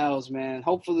taking L's, man.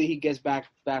 Hopefully he gets back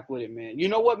with it, man. You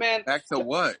know what, man? Back to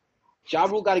what? Ja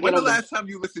Rule got to get. When the last time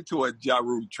you listened to a Ja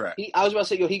Rule track? I was about to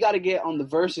say, yo, he got to get on the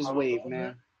Versus wave,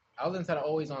 man. I was into the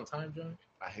Always on Time, John.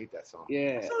 I hate that song.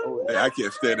 Yeah. Hey, I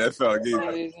can't stand that song either.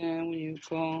 When you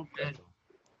call.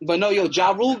 But no, yo,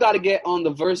 Ja Rule got to get on the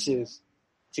Versus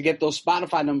to get those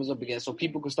Spotify numbers up again, so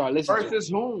people can start listening. Versus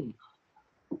whom?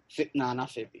 Nah, not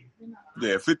 50.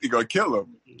 Yeah, 50 gonna kill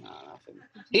him. Nah, not 50.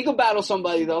 He could battle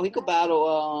somebody though. He could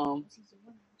battle.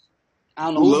 I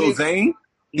don't know. Lil Zane.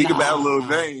 He could battle Lil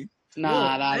Zane.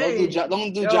 Nah.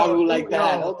 Don't do Ja Rule like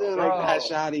that. Don't do it like that,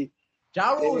 Shotty.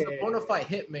 Ja Rule is a bona fide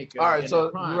hit maker. All right,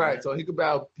 so you're right. So he could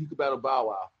battle Bow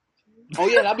Wow. Oh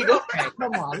yeah, that'd be good. Hey,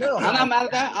 come on, little. I'm not mad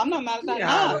at that.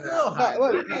 Yeah,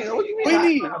 What do you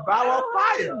mean? Bow Wow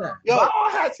fire. Yo, Bow Wow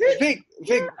has hits. Vic,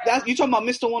 that you talking about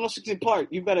Mr. 106 in Park?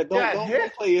 You better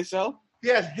don't play yourself. He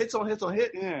has hits on hits on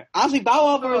hits. Yeah, honestly, Bow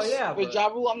Wow versus Ja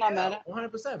Rule, I'm not mad at.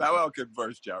 100%. Bow Wow could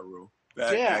verse Ja Rule.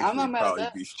 That I'm not mad at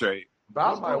that. Be straight.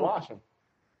 Bow Wow might wash him.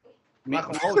 Not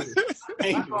gonna hold you.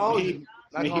 Not gonna hold you.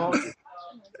 Not gonna hold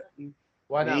you.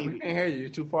 Why not? We can't hear you. You're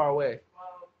too far away.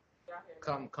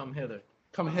 Come hither.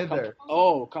 Come hither.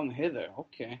 Come hither.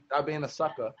 Okay. Stop being a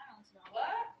sucker.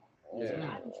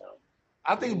 Yeah.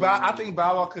 I think Bow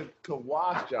Wow could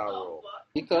wash Ja Rule.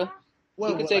 He could.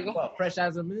 He could take him. Fresh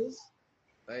as a Miz?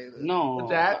 No. With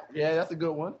that, yeah, that's a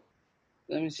good one.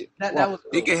 Let me see. That was.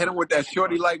 He can hit him with that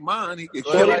shorty like mine. He can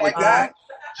Shorty hit like that.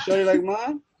 Shorty like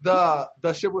mine.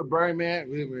 The shit with Birdman,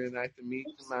 really nice to meet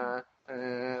you, man.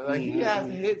 He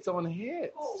has hits on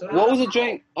hits. So what was the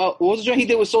joint? What was the joint he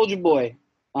did with Soulja Boy?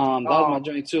 That was my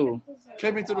joint too.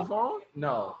 Take Me to the Phone?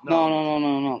 No.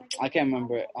 I can't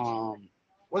remember it.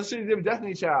 What's the shit he did with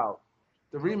Destiny Child?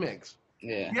 The remix.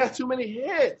 Yeah. He has too many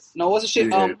hits. No, what's the shit?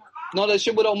 Yeah. No, the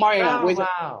shit with Omarion.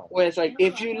 Wow. Where it's like,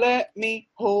 if you let me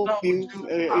hold you.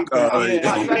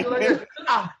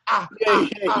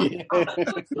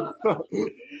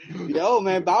 Yo,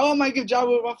 man, Bow Wow might give Ja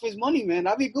Rule a run for his money, man.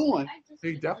 That'd be a good one.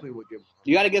 He definitely would give him.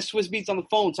 You got to get Swiss Beats on the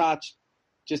phone, Toch.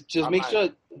 Just make sure.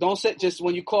 Don't say. Just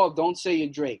when you call, don't say you're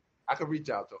Drake. I could reach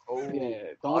out to. Oh,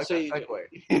 yeah. Don't like say. That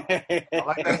segue. I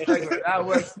like that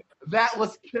segue. That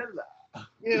was killer.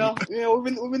 You know,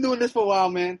 we've been doing this for a while,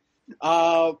 man.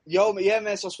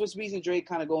 Man. So Swiss Beats and Drake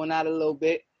kind of going at it a little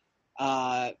bit.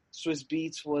 Swiss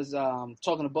Beats was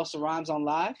talking to Busta Rhymes on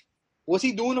live. Was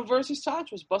he doing a versus,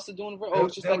 Toch? Was Busta doing a versus? Or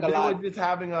was just like a live? They were just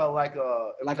having a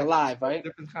live, right?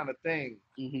 Different kind of thing.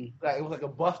 Mm-hmm. Like it was like a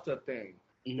Busta thing.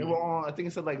 Mm-hmm. They were on. I think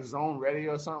it said like Zone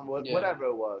Radio or something. Whatever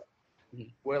it was. Mm-hmm.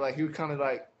 Where like he was kind of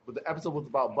like, but the episode was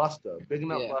about Busta,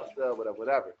 bigging up Busta,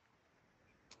 whatever.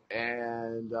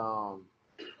 And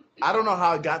I don't know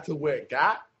how it got to where it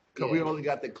got, because we only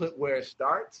got the clip where it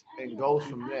starts and goes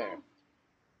from there.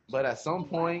 But at some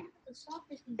point,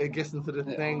 it gets into the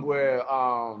thing where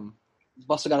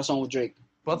Busta got a song with Drake.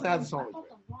 Busta has a song with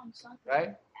Drake,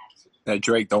 right? That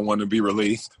Drake don't want to be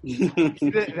released.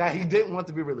 That he didn't want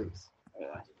to be released.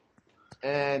 Yeah.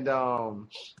 And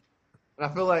I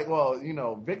feel like,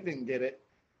 Vic didn't get it,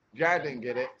 Jared didn't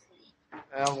get it.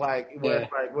 And I'm like,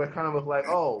 we're kind of like,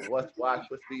 oh, why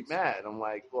Swiss Beat mad? And I'm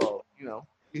like, well,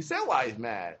 he said why he's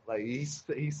mad. Like he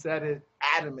said it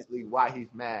adamantly why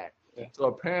he's mad. Yeah. So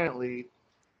apparently,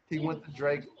 he went to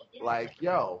Drake like,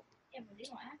 yo,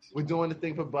 we're doing the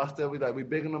thing for Busta. We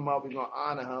bigging him up. We're gonna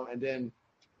honor him. And then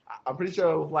I'm pretty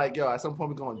sure it was like, yo, at some point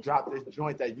we're gonna drop this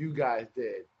joint that you guys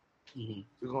did. Mm-hmm.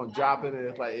 We're gonna drop it,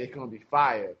 and it's gonna be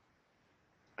fire.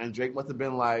 And Drake must have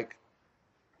been like,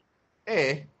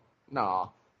 nah.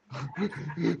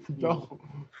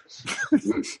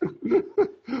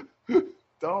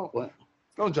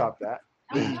 Don't drop that.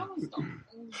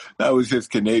 That was his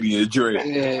Canadian Drake.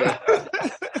 Yeah.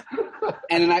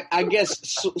 And then I guess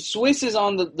Swiss is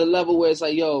on the level where it's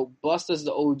like, yo, Busta's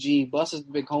the OG, Busta's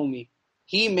the big homie.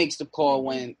 He makes the call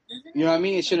when, you know what I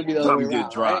mean? It shouldn't be the other way around,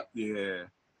 get dropped. Right? Yeah.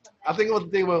 I think it was the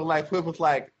thing where like Swift was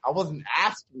like, I wasn't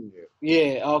asking you.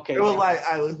 Yeah, okay. It was like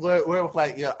where it was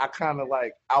like, yeah, I kind of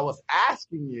like I was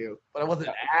asking you, but I wasn't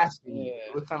asking you.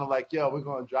 It was kind of like, yo, we're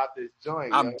gonna drop this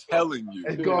joint. I'm telling you,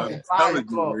 it's gonna be fire.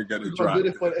 We're gonna drop it.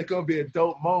 It's gonna be a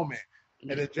dope moment.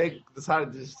 And then Jake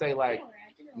decided to just say like,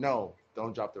 no,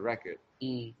 don't drop the record.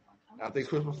 And I think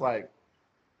Swift was like,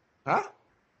 huh?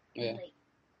 Yeah.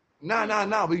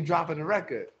 Nah, we dropping the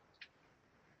record.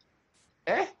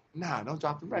 Nah, don't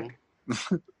drop the record.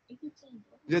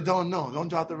 You don't know. Don't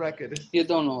drop the record. You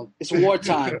don't know. It's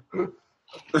wartime.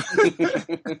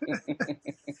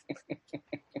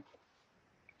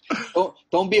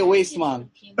 Don't be a waste man.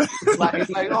 Like, it's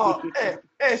like, oh,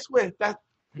 hey, Swift, that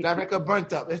record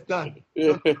burnt up. It's done.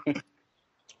 Yeah.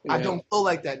 I don't feel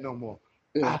like that no more.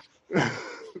 Yeah.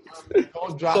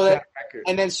 Don't drop So that record.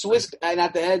 And then Swiss, and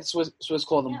at the end, Swiss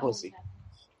called him pussy.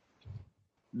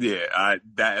 Yeah, I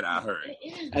heard.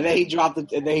 And then he dropped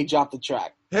the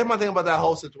track. Here's my thing about that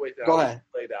whole situation. Go ahead.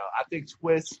 Played out. I think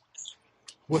Twist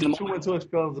was too into his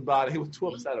feelings about it. He was too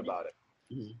upset about it.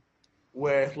 Mm-hmm.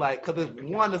 Where it's like, because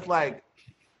it's like,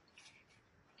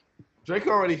 Drake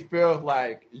already feels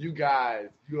like you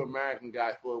American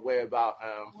guys, feel a way about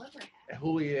him and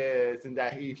who he is, and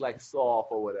that he's like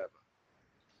soft or whatever.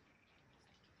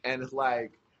 And it's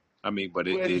like, I mean, but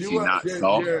is he not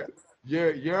soft?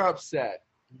 You're upset.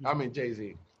 I mean,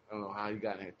 Jay-Z. I don't know how you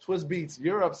got in here. Twist Beats,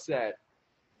 you're upset,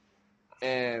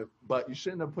 but you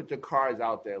shouldn't have put your cards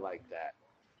out there like that,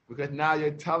 because now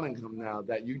you're telling him now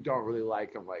that you don't really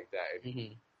like him like that.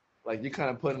 Mm-hmm. Like, you're kind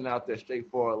of putting it out there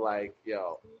straightforward, like,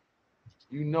 yo,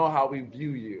 you know how we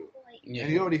view you. Yeah.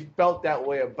 And he already felt that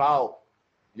way about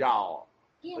y'all.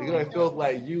 Like, he already feels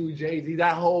like you, Jay-Z,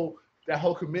 that whole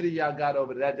committee y'all got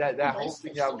over there, that whole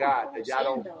thing y'all got, that y'all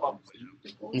don't fuck with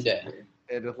you. Yeah.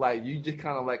 And it's like, you just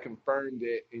kind of like confirmed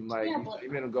it, and like,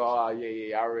 you're gonna go, oh,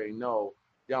 yeah, I already know.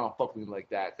 Y'all don't fuck with me like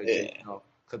that,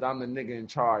 because I'm the nigga in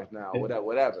charge now,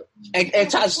 whatever. And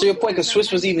Taj, to your point, because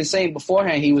Swiss was even saying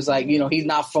beforehand, he was like, he's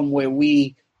not from where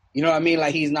we, you know what I mean?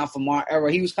 Like, he's not from our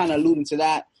era. He was kind of alluding to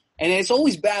that. And it's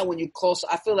always bad when you call,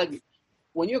 I feel like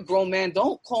when you're a grown man,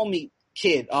 don't call me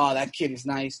kid. Oh, that kid is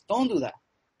nice. Don't do that.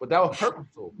 But that was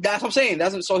purposeful. That's what I'm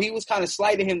saying. So he was kind of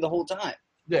slighting him the whole time.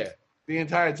 Yeah, the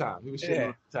entire time. He was shitting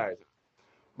on the entire time.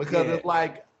 Because it's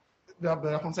like, that's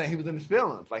what I'm saying, he was in his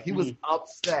feelings. Like, he was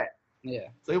upset. Yeah.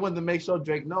 So he wanted to make sure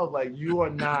Drake knows, like, you are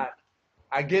not,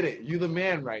 I get it, you the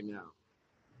man right now.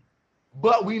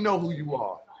 But we know who you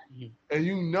are. Mm-hmm. And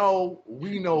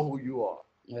we know who you are.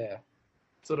 Yeah.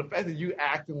 So the fact that you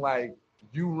acting like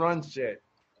you run shit,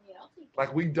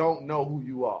 like we don't know who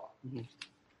you are. Mm-hmm.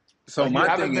 So like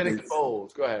my thing is,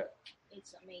 exposed. Go ahead.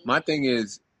 My thing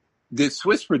is, did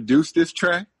Swiss produce this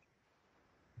track?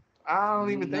 I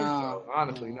don't even think so.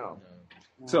 Honestly, no.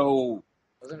 So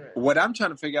what I'm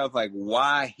trying to figure out is like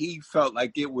why he felt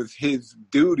like it was his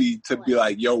duty to be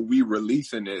like, yo, we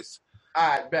releasing this.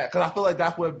 I bet, because I feel like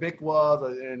that's where Vic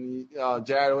was and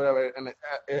Jared or whatever. And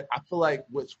I feel like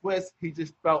with Swiss, he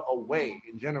just felt away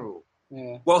in general.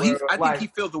 Yeah. Well, I think he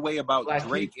feels the way about like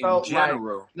Drake in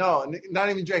general. No, not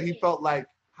even Drake. He felt like,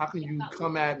 how can you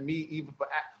come at me even for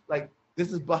like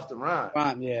this is Busta Rhymes?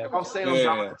 Yeah. If I'm saying I'm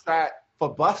dropping the track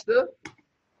for Busta,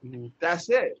 that's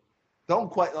it. Don't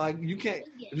quite like you can't.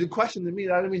 The question to me,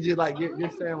 that means you're like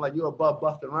you're saying like you're above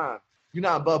Busta Rhymes. You're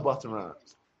not above Busta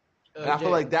Rhymes. And I feel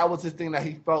like that was his thing that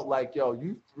he felt like, yo,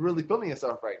 you really feeling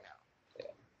yourself right now.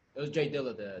 Yeah. It was Jay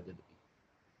Dilla that did the beat.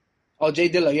 Oh, Jay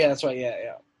Dilla, yeah, that's right,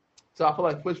 yeah. So I feel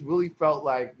like Twitch really felt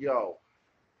like, yo,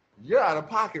 you're out of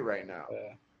pocket right now.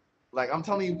 Yeah. Like, I'm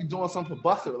telling you, we doing something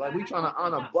for Busta. Like, we trying to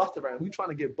honor Busta right now. We trying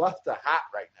to get Busta hot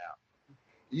right now.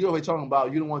 You always talking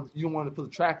about you don't want to put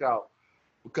the track out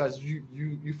because you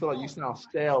feel like you sound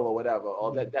stale or whatever,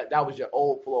 or that was your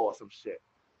old flow or some shit.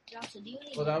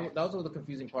 Well, that was the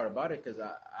confusing part about it, because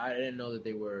I didn't know that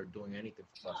they were doing anything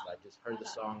for Busta. I just heard the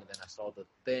song and then I saw the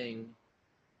thing,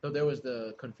 so there was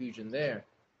the confusion there.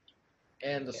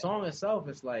 And the song itself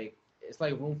is like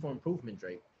room for improvement,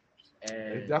 Drake.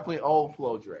 And it's definitely old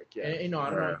flow Drake. Yeah, and, I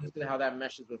don't know how that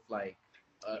meshes with like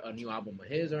a new album of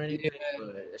his or anything,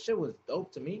 but that shit was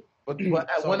dope to me. But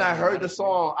when I heard the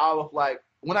song, I was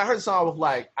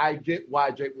like, I get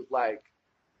why Drake was like,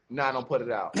 nah, don't put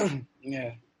it out.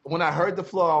 Yeah. When I heard the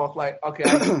flow, I was like, okay.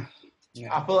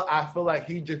 I feel like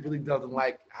he just really doesn't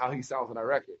like how he sounds on that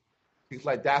record. He's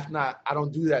like, I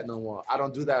don't do that no more. I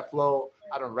don't do that flow.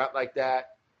 I don't rap like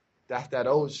that. That's that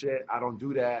old shit. I don't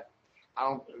do that.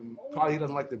 Probably he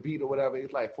doesn't like the beat or whatever.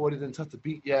 He's like, 40 didn't touch the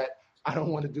beat yet. I don't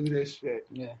want to do this shit.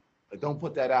 Yeah. Like, don't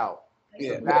put that out.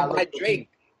 Yeah. Like Drake.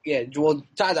 Yeah. Well,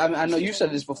 Todd, I know you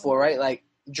said this before, right? Like,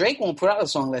 Drake won't put out a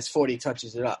song unless 40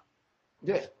 touches it up.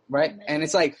 Yeah. Right? And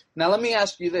it's like, now let me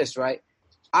ask you this, right?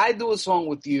 I do a song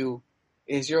with you.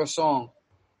 Is your song.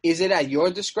 Is it at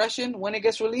your discretion when it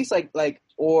gets released? Like,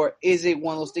 or is it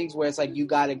one of those things where it's like, you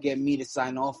got to get me to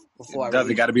sign off before Does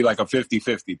it got to be like a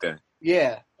 50-50 thing?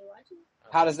 Yeah.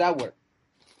 How does that work?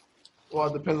 Well,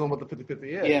 it depends on what the 50-50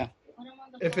 is. Yeah.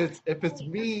 If it's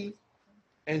me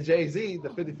and Jay-Z, the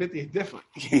 50-50 is different.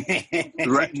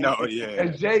 Right? No, yeah.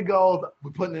 If Jay goes,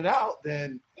 we're putting it out,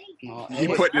 then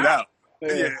you putting it out.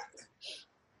 Yeah.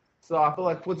 So I feel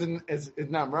like Quentin is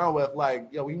not wrong with like,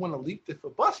 yo, we want to leak this for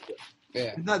Busta.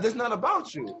 Yeah. This not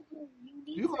about you.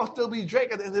 You gonna still be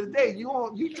Drake at the end of the day.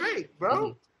 You Drake, bro.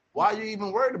 Mm-hmm. Why are you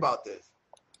even worried about this?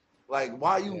 Like,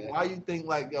 why you think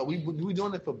like, yo, we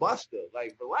doing it for Busta?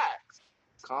 Like, relax,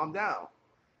 calm down.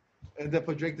 And then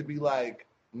for Drake to be like,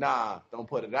 nah, don't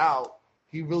put it out.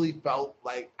 He really felt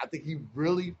like, I think he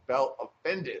really felt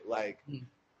offended. Like,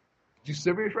 you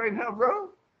serious right now, bro?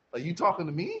 Like, you talking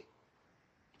to me?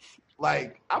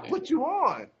 Like, I put you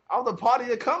on. I was a part of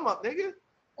your come up, nigga.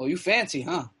 Oh, you fancy,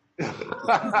 huh?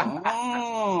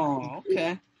 Oh,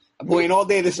 okay. I'm waiting all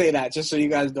day to say that, just so you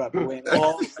guys know. I'm waiting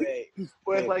all day.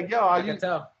 But it's like, yo, are you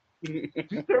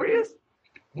serious?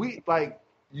 We like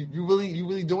you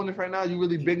really doing this right now? You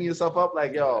really bigging yourself up?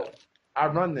 Like, yo, I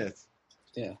run this.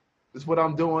 Yeah. This is what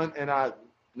I'm doing, and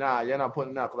you're not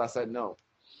putting it out because I said no.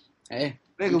 Hey.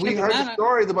 Nigga, we heard the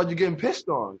stories about you getting pissed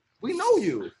on. We know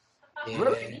you.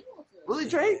 Yeah. Really,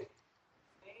 Drake?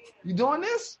 You doing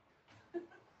this?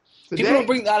 Today? People don't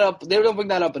bring that up. They don't bring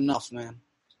that up enough, man.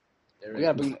 We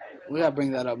gotta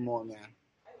bring that up more, man.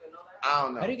 I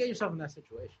don't know. How do you get yourself in that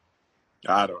situation?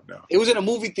 I don't know. It was in a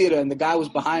movie theater, and the guy was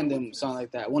behind him, something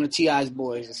like that. One of T.I.'s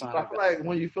boys or something. I feel like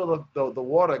when you feel the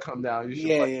water come down, you should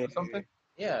do something.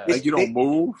 Yeah, like you don't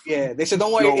move. Yeah, they said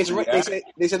don't worry.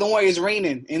 They said don't worry. It's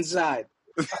raining inside.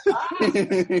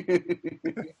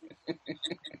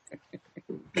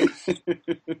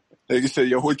 They said,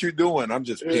 yo, what you doing? I'm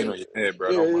just peeing on your head,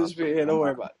 bro. Don't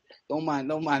worry about it.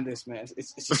 Don't mind this, man.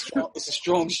 It's a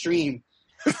strong stream.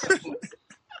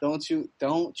 Don't you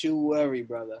worry,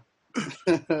 brother.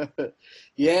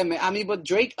 Yeah, man. I mean, but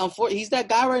Drake, unfortunately, he's that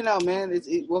guy right now, man.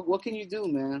 What can you do,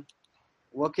 man?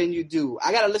 What can you do?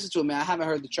 I gotta listen to it, man. I haven't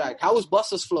heard the track. How was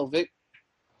Busta's flow, Vic?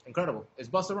 Incredible. It's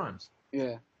Busta Rhymes.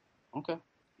 Yeah. Okay.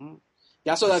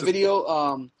 Yeah, I saw that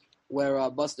video where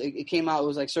Busta. It came out. It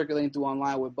was like circulating through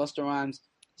online where Busta Rhymes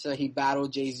said he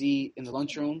battled Jay-Z in the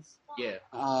lunchroom. Yeah.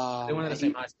 They went to the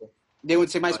same high school. They went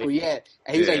to the same high school. Yeah.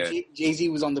 And he was like Jay-Z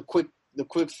was on the quick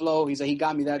flow. He's like he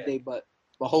got me that day, but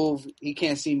Hov, he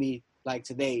can't see me like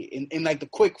today in like the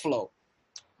quick flow.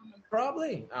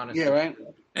 Probably, honestly. Yeah, right.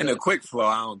 In the quick flow,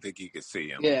 I don't think he could see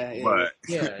him. Yeah. But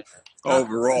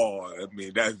overall, I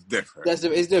mean, that's different.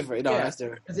 It's different. No, that's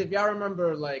different. Because if y'all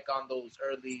remember, like on those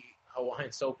early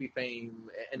Hawaiian Soapy fame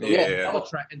and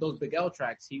those Big L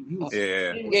tracks, he was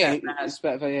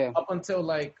up until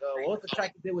like what was the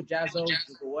track he did with Jazzo?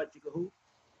 Jigga what, Jigga who?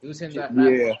 He was hitting that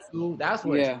fast too. That's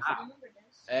where it's at.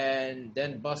 And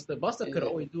then Busta could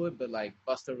always do it, but like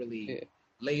Busta really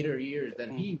later years,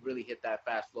 then he really hit that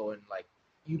fast flow, and like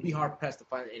you'd be hard pressed to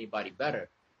find anybody better.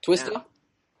 Twista?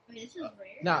 This is rare.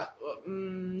 Nah,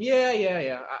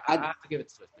 yeah. I have to give it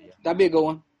to Twista. Yeah, that'd be a good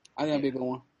one. I think that'd be a good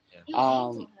one.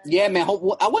 Yeah, man.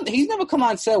 I wonder, he's never come on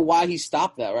and said why he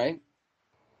stopped that, right?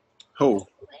 Who?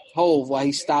 Hov, why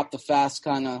he stopped the fast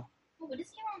kind of.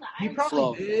 He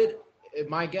probably did.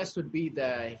 My guess would be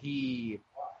that he.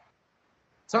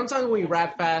 Sometimes when you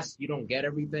rap fast, you don't get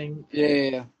everything.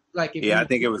 Yeah. Like I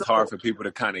think it was hard for people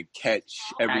to kind of catch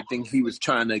everything he was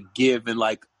trying to give in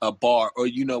like a bar or,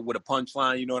 with a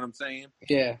punchline, you know what I'm saying?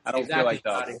 Yeah. I don't feel like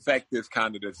the effect is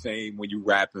kind of the same when you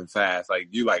rapping fast. Like,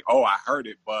 you like, oh, I heard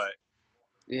it, but.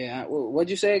 Yeah. What'd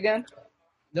you say again?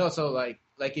 No, so like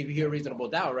if you hear Reasonable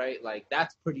Doubt, right? Like,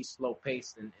 that's pretty slow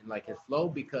paced in like his flow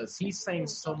because he's saying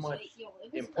so much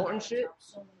important shit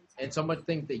and so much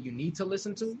things that you need to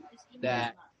listen to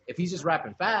that. If he's just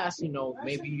rapping fast,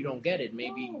 maybe you don't get it.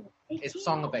 Maybe it's a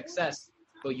song of excess,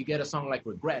 but you get a song like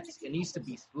Regrets. It needs to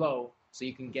be slow so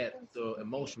you can get the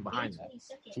emotion behind that.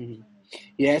 Mm-hmm.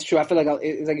 Yeah, it's true. I feel like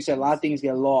it's like you said, a lot of things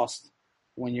get lost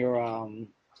when you're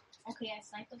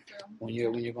when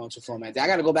you're going to flow, man. I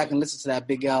got to go back and listen to that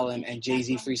Big L and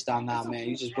Jay-Z freestyle now, man.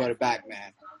 You just brought it back,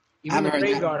 man. Even the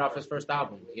Graveyard off his first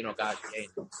album, God Jane.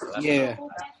 So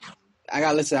I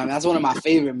gotta listen to that. That's one of my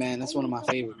favorite, man. That's one of my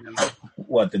favorite, man.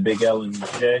 What, the Big L and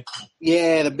J?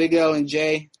 Yeah, the Big L and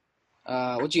J.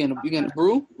 What you gonna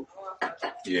brew?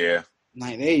 Yeah.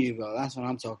 Like, there you go. That's what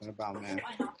I'm talking about, man.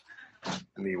 I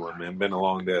need one, man. Been a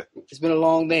long day. It's been a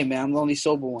long day, man. I'm the only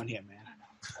sober one here, man.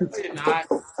 You're not.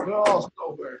 We're all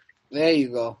sober. There you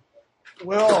go.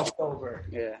 We're all sober.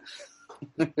 Yeah.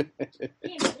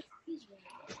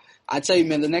 I tell you,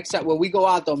 man, the next time when we go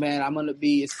out, though, man,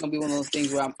 it's gonna be one of those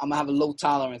things where I'm gonna have a low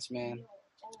tolerance, man.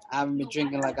 I haven't been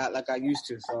drinking like I used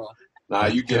to, so. Nah,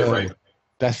 you get it right.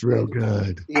 That's real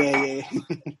good. Yeah.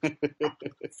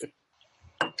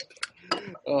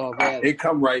 Oh man, it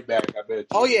come right back. I bet.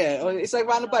 Oh yeah, it's like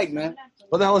riding a bike, man.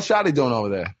 What the hell is Shotty doing over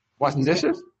there? Washing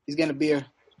dishes? He's getting a beer.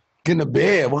 Getting a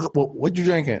beer. What you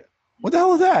drinking? What the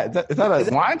hell is that? Is that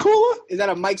a wine cooler? Is that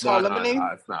a Mike's Hard Lemonade? No,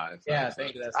 it's not. Yeah, I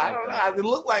think that's. I don't know. It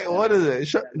look like, what is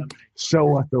it?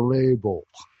 Show us the label.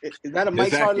 Is that a It's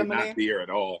Mike's Hard actually Lemonade? not beer at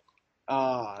all.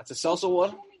 It's a salsa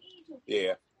water?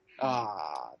 Yeah.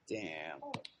 Damn.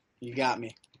 You got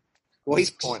me. Well,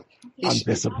 he's I'm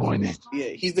disappointed. Yeah,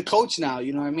 he's the coach now.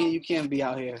 You know what I mean? You can't be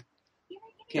out here.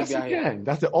 Yes, you can.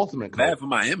 That's the ultimate Bad coach. for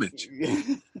my image.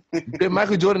 Did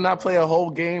Michael Jordan not play a whole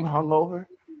game hungover?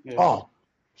 Yeah. Oh,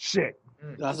 shit.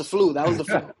 That's the flu. That was the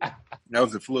flu. That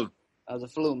was the flu. That was the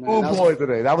flu, man. Food That was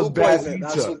poisoning. That was food bad poisoning.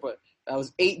 pizza. That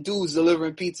was 8 dudes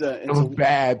delivering pizza. It was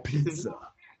bad pizza.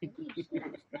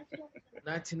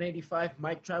 1985,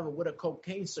 Mike traveled with a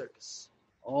cocaine circus.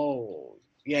 Oh,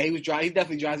 yeah, he was dry. He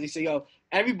definitely dry. He said, "Yo,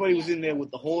 everybody was in there with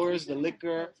the whores, the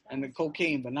liquor, and the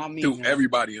cocaine, but not me. Threw man.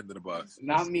 everybody under the bus.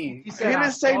 Not me." He He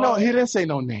didn't say no. He didn't say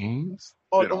no names.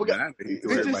 Oh, It don't we got matter. He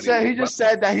threw He everybody just said. under He the just bus.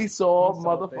 said that he saw He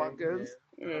saw motherfuckers.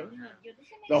 yeah.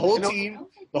 The whole team,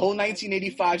 the whole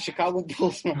 1985 Chicago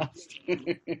Bulls roster.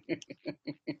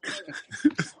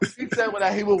 He said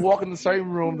that he would walk in the certain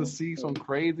room to see some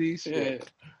crazy shit. Yeah.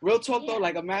 Real talk though,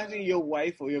 like imagine your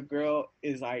wife or your girl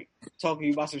is like talking to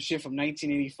you about some shit from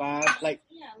 1985. Like,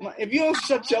 if you don't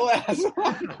shut your ass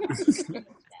up,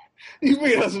 you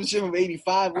bring up some shit from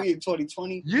 85. We in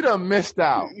 2020. You done missed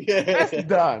out. Yeah, That's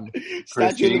done.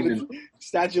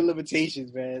 statute of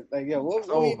limitations, man. Like, yo, what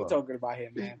are we even talking about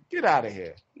here, man? Get out of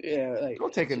here. Yeah, like Go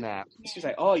take a nap. she's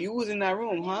like, oh, you was in that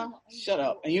room, huh? Shut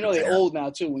up. And you know they're old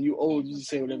now too. When you old, you just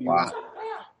say whatever you want.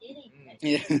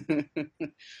 Yeah.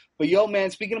 But yo, man,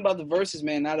 speaking about the verses,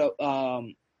 man, there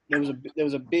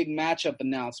was a big matchup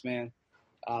announced, man.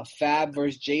 Fab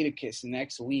versus Jadakiss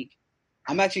next week.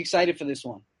 I'm actually excited for this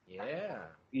one. Yeah.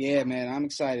 Yeah, man, I'm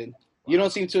excited. You don't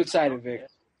seem too excited, Vic.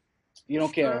 You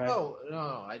don't care, right?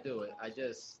 No, I do it. I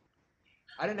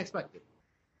didn't expect it.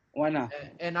 Why not?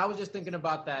 And I was just thinking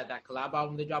about that collab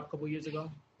album they dropped a couple years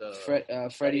ago.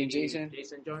 The Freddie and Jason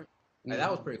joint. Like,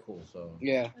 that was pretty cool. So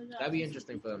yeah, that'd be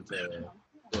interesting for them to do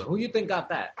it. Who you think got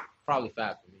that? Probably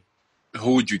Fab for me.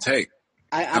 Who would you take?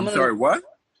 I'm sorry, what?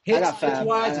 I got Fab.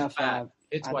 Hits-wise, I got it's Fab.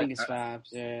 It's I think it's Fab.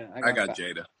 Yeah, I got Fab.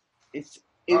 Jada.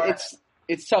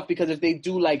 It's tough because if they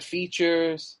do like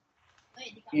features,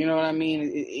 you know what I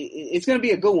mean. It's gonna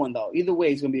be a good one though. Either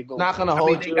way, it's gonna be a good Not one. gonna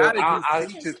hold They you. gotta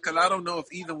do features because I don't know if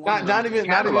either one. Not even is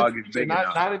big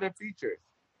enough. not even features.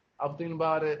 I'm thinking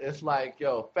about it. It's like,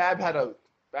 yo, Fab had a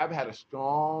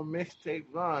strong mixtape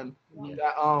run.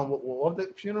 That what was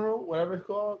the funeral? Whatever it's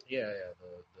called. Yeah.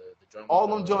 The drum. All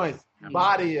them joints.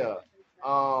 Badia.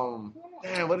 Damn,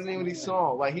 what is the name of these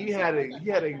songs? Like he had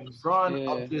a run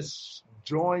of this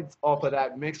joints off of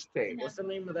that mixtape. What's the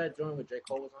name of that joint with J.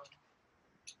 Cole was on?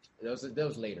 That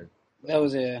was later. That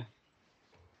was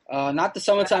not the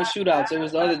Summertime Shootouts. It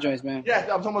was the other joints, man. Yeah,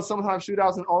 I'm talking about Summertime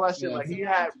Shootouts and all that shit. Yeah. Like he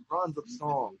had runs of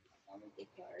songs.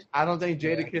 I don't think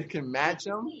Jadakiss can match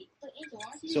him.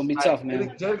 It's gonna be tough, man.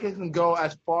 Jadakiss can go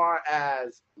as far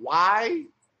as why.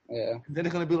 Yeah. Then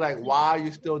it's gonna be like, why are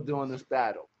you still doing this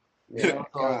battle? You know?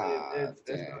 So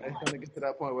it's gonna get to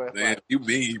that point where it's Man, like, you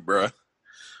mean, bro?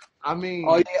 I mean,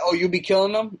 you be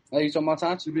killing them? Are you talking about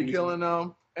time? you be killing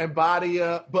them and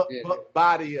Badia, but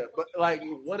like,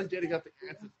 what does Jada got to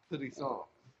answer to these songs?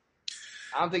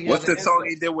 I don't think. What's the song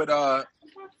he did with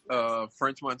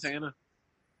French Montana?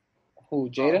 Who,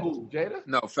 Jada? Who, Jada?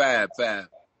 No, Fab. I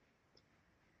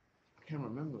can't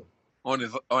remember. On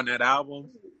that album.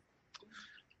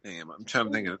 Damn, I'm trying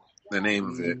to think of the name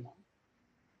of it.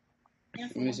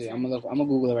 Let me see. I'm gonna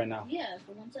Google it right now.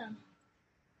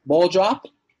 Ball drop?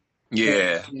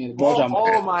 Yeah. The ball drop.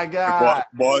 Oh my God.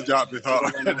 Ball drop is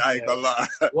hard. I ain't gonna lie.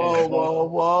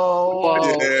 Whoa.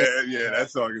 Yeah, that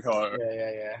song is hard.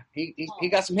 Yeah. He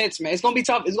got some hits, man. It's gonna be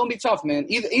tough. It's gonna be tough, man.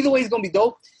 Either way, it's gonna be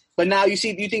dope. But now you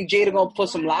see, do you think Jada gonna put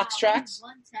some Locks tracks?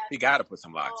 He gotta put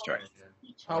some Locks tracks.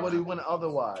 How would he win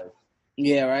otherwise?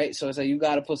 Yeah, right. So it's like you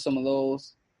gotta put some of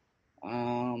those.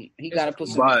 He gotta put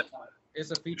some. But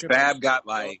it's a feature. Fab got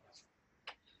like.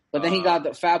 But then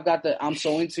Fab got the I'm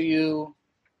So Into You.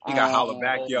 He got Holla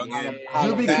Back Young.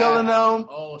 You be killing them.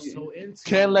 Oh, so into.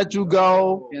 Can't let you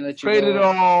go. Trade it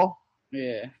all.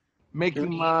 Yeah. Make you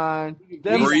mine.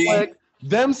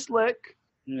 Them slick.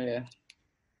 Yeah.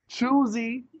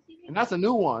 Choosy. And that's a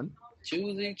new one.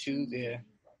 Choosy. Yeah.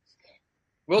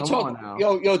 Real talk.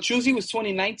 Yo, Choosy was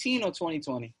 2019 or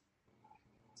 2020?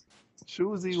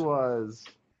 Choosy was,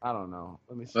 I don't know.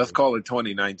 Let me see. Let's call it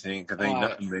 2019 because ain't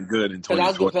nothing been good in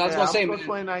 2020. I was gonna say, man,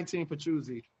 2019 for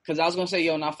Choosy. Because I was gonna say,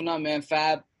 yo, not for nothing, man.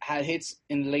 Fab had hits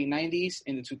in the late 90s,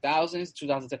 in the 2000s,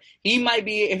 2010. He might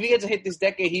be, if he gets a hit this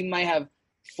decade, he might have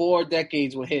 4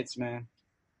 decades with hits, man.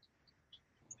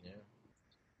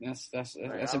 That's That's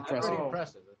impressive. pretty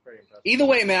impressive. That's pretty impressive. Either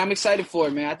way, man, I'm excited for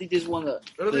it, man. I think this is one of the.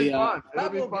 It'll be fun. It'll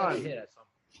be fun.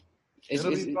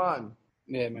 It'll be fun.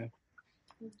 Yeah, man.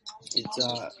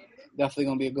 It's definitely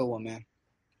gonna be a good one, man.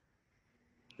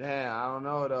 Damn, I don't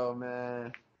know though,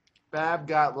 man. Fab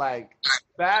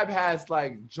has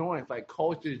like joints, like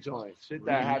culture joints, shit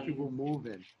that have people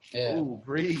moving. Yeah. Ooh,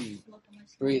 breathe.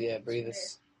 Breathe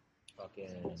this.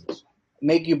 Fucking.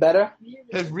 Make you better.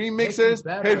 His remixes,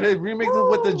 his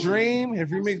remixes with The Dream, his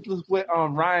remixes with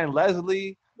Ryan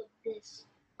Leslie.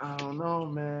 I don't know,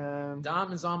 man.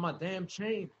 Diamonds on my damn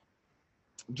chain.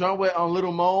 Joint with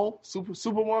Little Mo,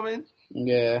 Superwoman.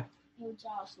 Yeah.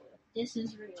 This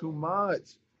is real. Too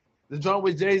much. The joint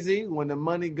with Jay-Z, when the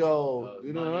money goes.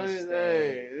 You know what I'm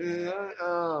saying?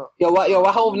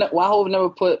 Why Hov never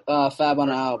put Fab on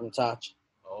the album, Touch?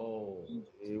 Oh.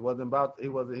 He wasn't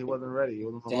ready. He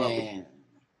wasn't Damn.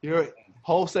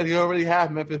 Hov said he already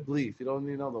have Memphis Bleak. He don't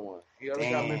need another one. He already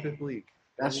got Damn. Memphis Bleak.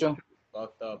 That's true.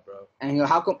 Fucked up, bro. And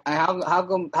how come 2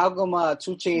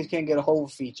 Chainz can't get a whole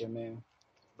feature, man?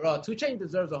 Bro, 2 Chainz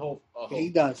deserves a whole. He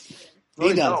does. No,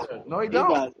 He does. No, he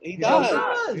don't. He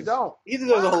does. He don't. He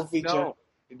deserves a whole feature. No,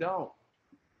 he don't.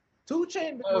 2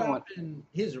 Chainz been rapping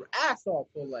his ass off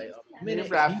for like a minute.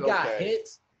 He raps got okay.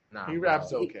 hits. Nah, He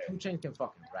raps bro. okay. 2 Chainz can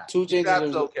fucking rap. 2 He Chainz raps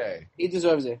deserves it. okay. He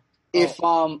deserves it. If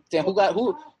damn, who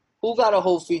got a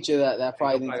whole feature that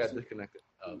probably I got didn't? disconnected.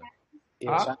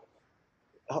 Yeah,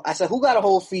 I said who got a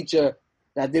whole feature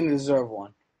that didn't deserve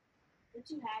one? Did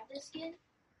you have this kid?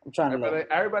 I'm trying to look.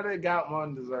 Everybody that got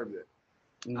one deserved it.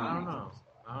 I don't know.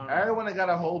 Everyone that got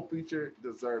a whole feature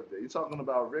deserved it. You're talking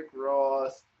about Rick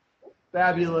Ross,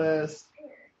 Fabulous,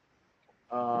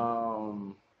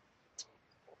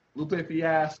 Lupe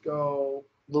Fiasco.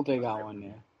 Lupe got one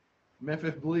there.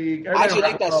 Memphis Bleak. I actually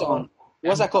like that song.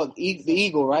 What's that called? The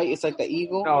Eagle, right? It's like the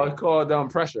Eagle. No, it's called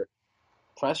Pressure.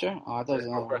 Pressure? Oh, I thought it was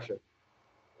another one. Pressure.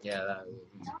 Yeah,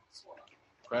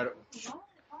 incredible.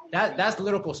 That's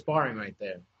lyrical sparring right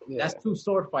there. Yeah. That's 2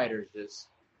 sword fighters just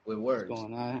with words. What's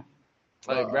going on?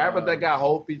 Like rappers that got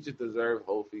whole features deserve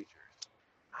whole features.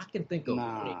 I can think of one.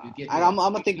 Nah. If you get I'm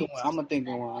gonna think of one. I'm gonna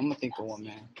think of one,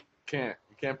 man. You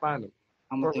can't find them.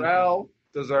 I'm gonna think. Pharrell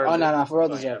deserves Oh it. no, Pharrell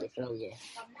deserved it.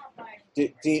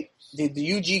 Did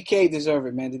the UGK deserve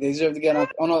it, man? Did they deserve to get on?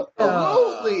 Oh no.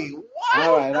 Absolutely.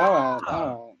 What?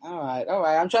 All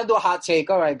right. I'm trying to do a hot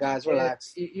take. All right, guys,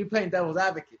 relax. You playing devil's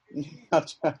advocate.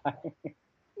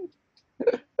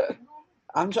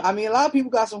 I mean, a lot of people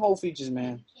got some whole features,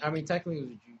 man. I mean, technically, it was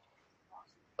a UGK.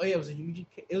 Oh yeah, it was a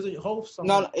UGK. It was a whole song.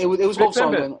 No, it was whole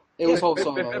song. Though. It was whole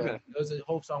song. It was a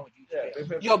whole song with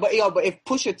UGK. Yo, but if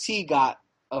Pusha T got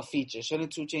a feature,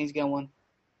 shouldn't 2 Chainz get one?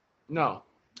 No.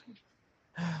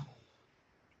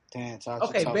 Damn.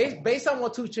 Okay, based on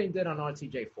what 2 Chainz did on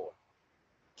RTJ4,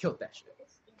 killed that shit.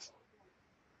 This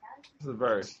is a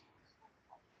verse.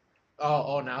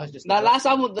 Oh, now it's just the last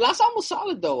album was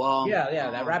solid though. Yeah,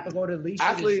 that rapper go to Leash.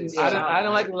 Actually, I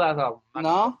didn't like the last album.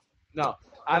 No,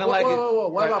 I don't like it.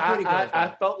 What about Pretty Girls?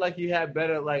 I felt like he had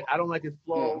better. Like I don't like his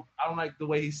flow. Yeah. I don't like the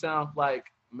way he sounds. Like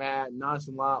mad,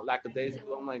 nonchalant,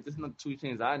 lackadaisical. I'm like, this is not 2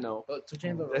 Chainz I know. 2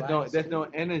 Chainz. There's no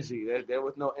energy. There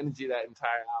was no energy that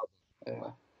entire album. Yeah.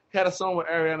 He had a song with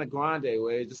Ariana Grande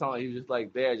where it just sounded like he was just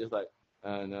like there, just like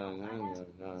no.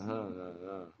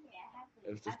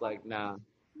 It was just like nah.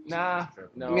 No.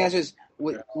 Let me ask you this: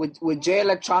 would Jay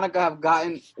Electronica have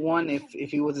gotten one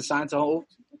if he was assigned to Hov?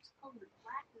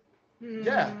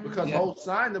 Yeah, because Hov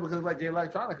signed him because like Jay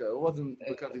Electronica. It wasn't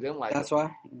because he didn't like. That's him.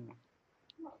 why.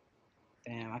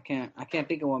 Damn, I can't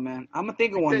think of one, man. I'm gonna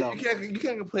think of one though. You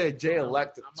can't compare Jay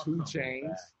Elect to 2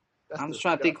 Chainz. I'm just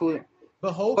trying to think who.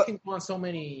 But Hov can go on so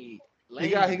many. He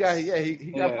got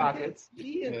pockets.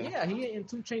 He in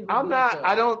 2 Chainz.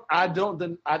 I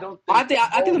don't think. I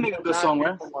think it'll make a good song,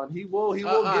 right? He will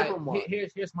give him one.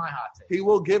 Here's my hot take. He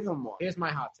will give him one. Here's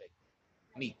my hot take.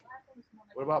 Meek.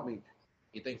 What about Meek?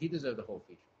 You think he deserved the whole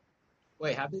feature?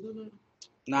 Wait, have they done that?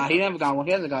 Nah, he never got one.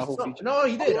 He hasn't got a whole feature. No,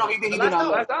 he did. No, he did on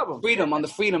last album. Freedom, on the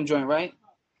Freedom joint, right?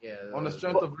 Yeah. On the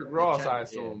strength of Rick Ross, I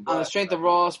assume. On the strength of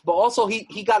Ross, but also he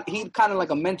kind of like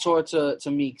a mentor to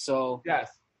Meek, so.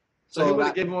 Yes. So he would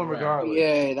have given one regardless.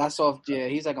 Yeah, that's off. Yeah,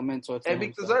 he's like a mentor to him. And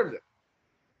Meek deserves it.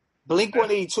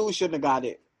 Blink-182 shouldn't have got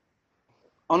it.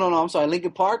 Oh no, I'm sorry.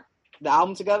 Linkin Park, the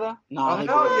album together. No,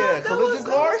 Collision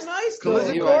Course. Nice.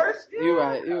 Collision Course. You're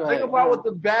right. Linkin Park was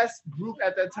the best group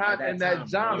at that time in that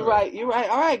genre. You're right.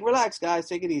 All right, relax, guys.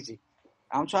 Take it easy.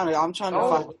 I'm trying to find.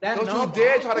 Don't you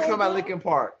dare try to come at Linkin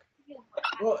Park.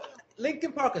 Well,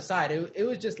 Linkin Park aside, it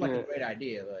was just like a great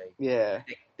idea. Like, yeah,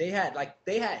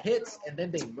 they had hits and then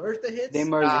they merged the hits. They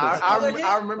merged the hits.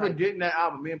 I remember getting that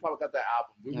album. Me and Papa got that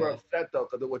album. We were upset though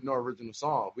because there was no original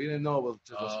song. We didn't know it was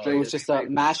just a straight. It was just a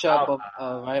mashup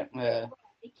of right. Yeah.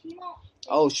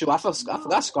 Oh shoot! I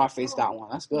forgot Scarface got one.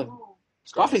 That's good.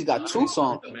 Scarface got 2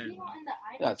 songs.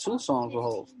 He got 2 songs with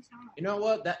Hov. You know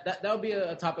what? That would be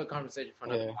a topic of conversation for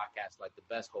another podcast, like the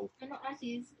best Hov. No,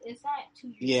 actually, it's not 2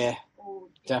 years Yeah, old.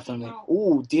 definitely.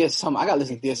 Ooh, Dear Summer. I gotta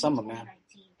listen to Dear Summer, man.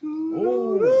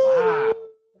 Oh wow!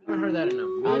 I haven't heard that in a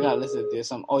minute. I gotta listen to Dear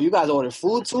Summer. Oh, you guys ordered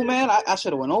food too, man? I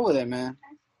should have went over there, man.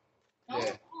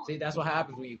 Yeah. See, that's what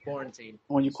happens when you quarantine.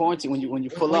 When you quarantine, when you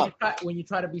pull up. When you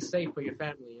try to be safe for your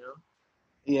family, you know.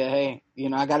 Yeah, hey,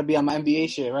 I gotta be on my NBA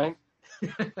shit, right?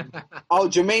 Oh,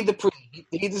 Jermaine Dupri,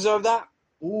 did he deserve that?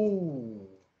 Ooh,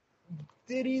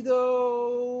 did he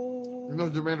though? You know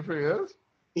who Jermaine Dupri is?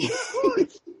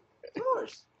 Of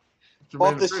course.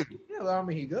 Jermaine Dupri. Yeah, well, I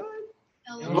mean, he good.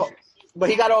 But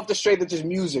he got off the straight of just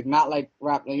music, not like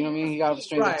rap. You know what I mean? He got off the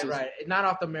straight of just... Right. Not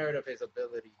off the merit of his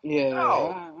ability. Yeah.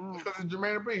 No, because it's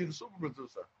Jermaine Dupri. He's a super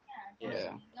producer.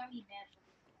 Yeah.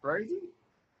 Crazy?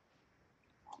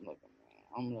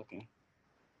 I'm looking.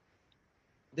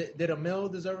 Did Emil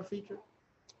deserve a feature?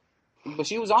 But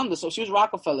she was on this, so she was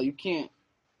Rockefeller. You can't.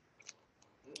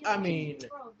 I mean,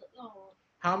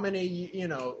 how many,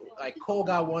 like Cole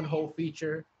got one whole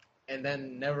feature and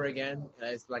then never again?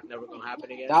 It's like never going to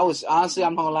happen again. That was, honestly,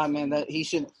 I'm not going to lie, man, that he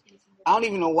should. I don't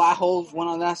even know why Hov went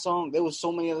on that song. There was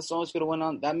so many other songs could have went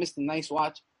on. That missed a nice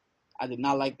watch. I did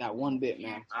not like that one bit,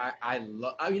 man. I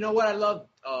love, you know what? I love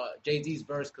Jay-Z's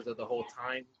verse because of the whole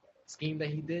time scheme that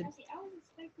he did.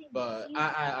 But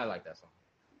I like that song.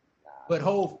 But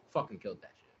Hov fucking killed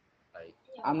that shit. Like,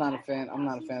 I'm not a fan of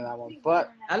that one.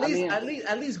 But at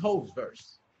least Hov's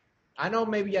verse. I know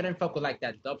maybe I didn't fuck with like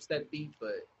that dubstep beat,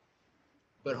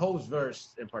 but Hov's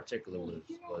verse in particular was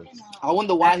I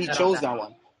wonder why he chose that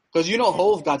one. Because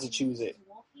Hov got to choose it.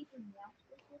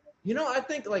 I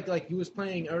think like you was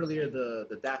playing earlier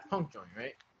the Daft Punk joint,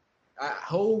 right?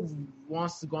 Hov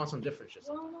wants to go on some different shit.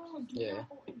 Yeah.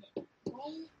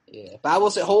 Yeah. But I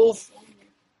will say Hov,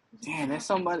 damn, there's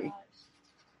somebody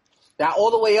that all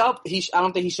the way up. I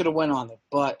don't think he should have went on it,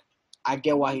 but I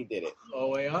get why he did it. All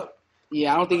the way up.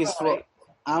 Yeah, I don't think his flow.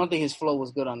 I don't think his flow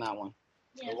was good on that one.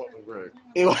 It wasn't great.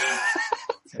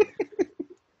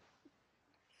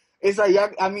 It's like,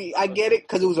 I mean, I get it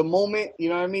because it was a moment. You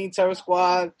know what I mean? Terror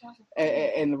Squad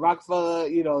and the Rockefeller,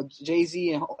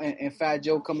 Jay-Z and Fat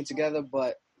Joe coming together.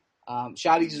 But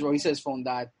Shotty just wrote. He said his phone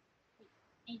died.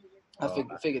 I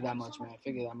figured that much, man.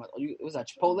 Was that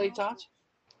Chipotle, Touch?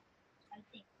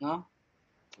 No?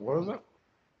 What is it?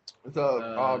 It's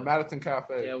a Madison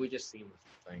Cafe. Yeah, we just seen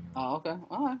the thing. Oh, okay.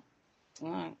 All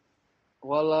right.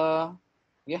 Well,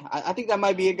 yeah, I think that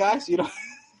might be it, guys. You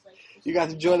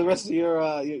guys enjoy the rest of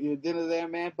your dinner there,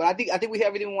 man. But I think we have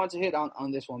everything we want to hit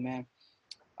on this one, man.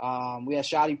 We had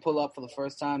Shotty pull up for the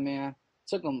first time, man.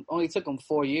 Only took him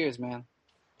 4 years, man.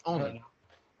 Only.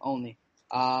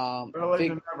 Better late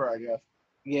than never, I guess.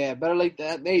 Yeah, better late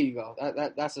that. There you go.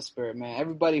 That's the spirit, man.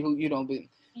 Everybody who been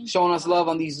showing us love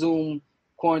on these Zoom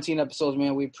quarantine episodes,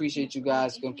 man. We appreciate you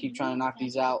guys. Gonna keep trying to knock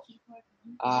these out.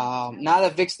 Now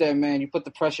that Vic's there, man, you put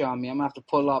the pressure on me. I'm gonna have to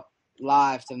pull up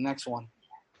live to the next one.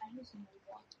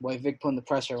 Boy, Vic putting the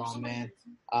pressure on, man.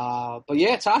 But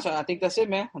yeah, Tasha, I think that's it,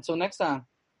 man. Until next time.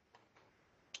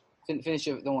 Finish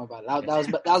it. Don't worry about it.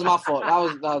 That was my fault. That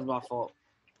was my fault.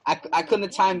 I couldn't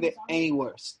have timed it any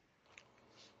worse.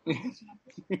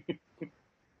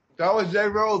 That was Jay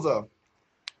Rosa.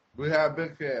 We had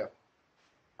Big Cab.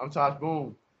 I'm Tosh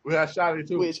Boone. We had Shotty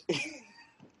too.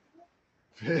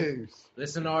 Peace.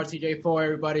 Listen to RTJ4,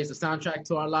 everybody. It's a soundtrack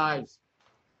to our lives.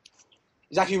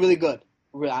 It's actually really good.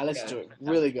 I listened to it.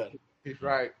 Really good. He's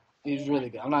right. He's really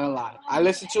good. I'm not gonna lie. I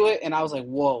listened to it and I was like,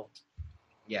 whoa.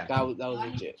 Yeah. That was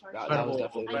legit. That was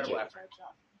definitely legit. Effort.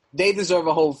 They deserve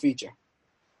a whole feature.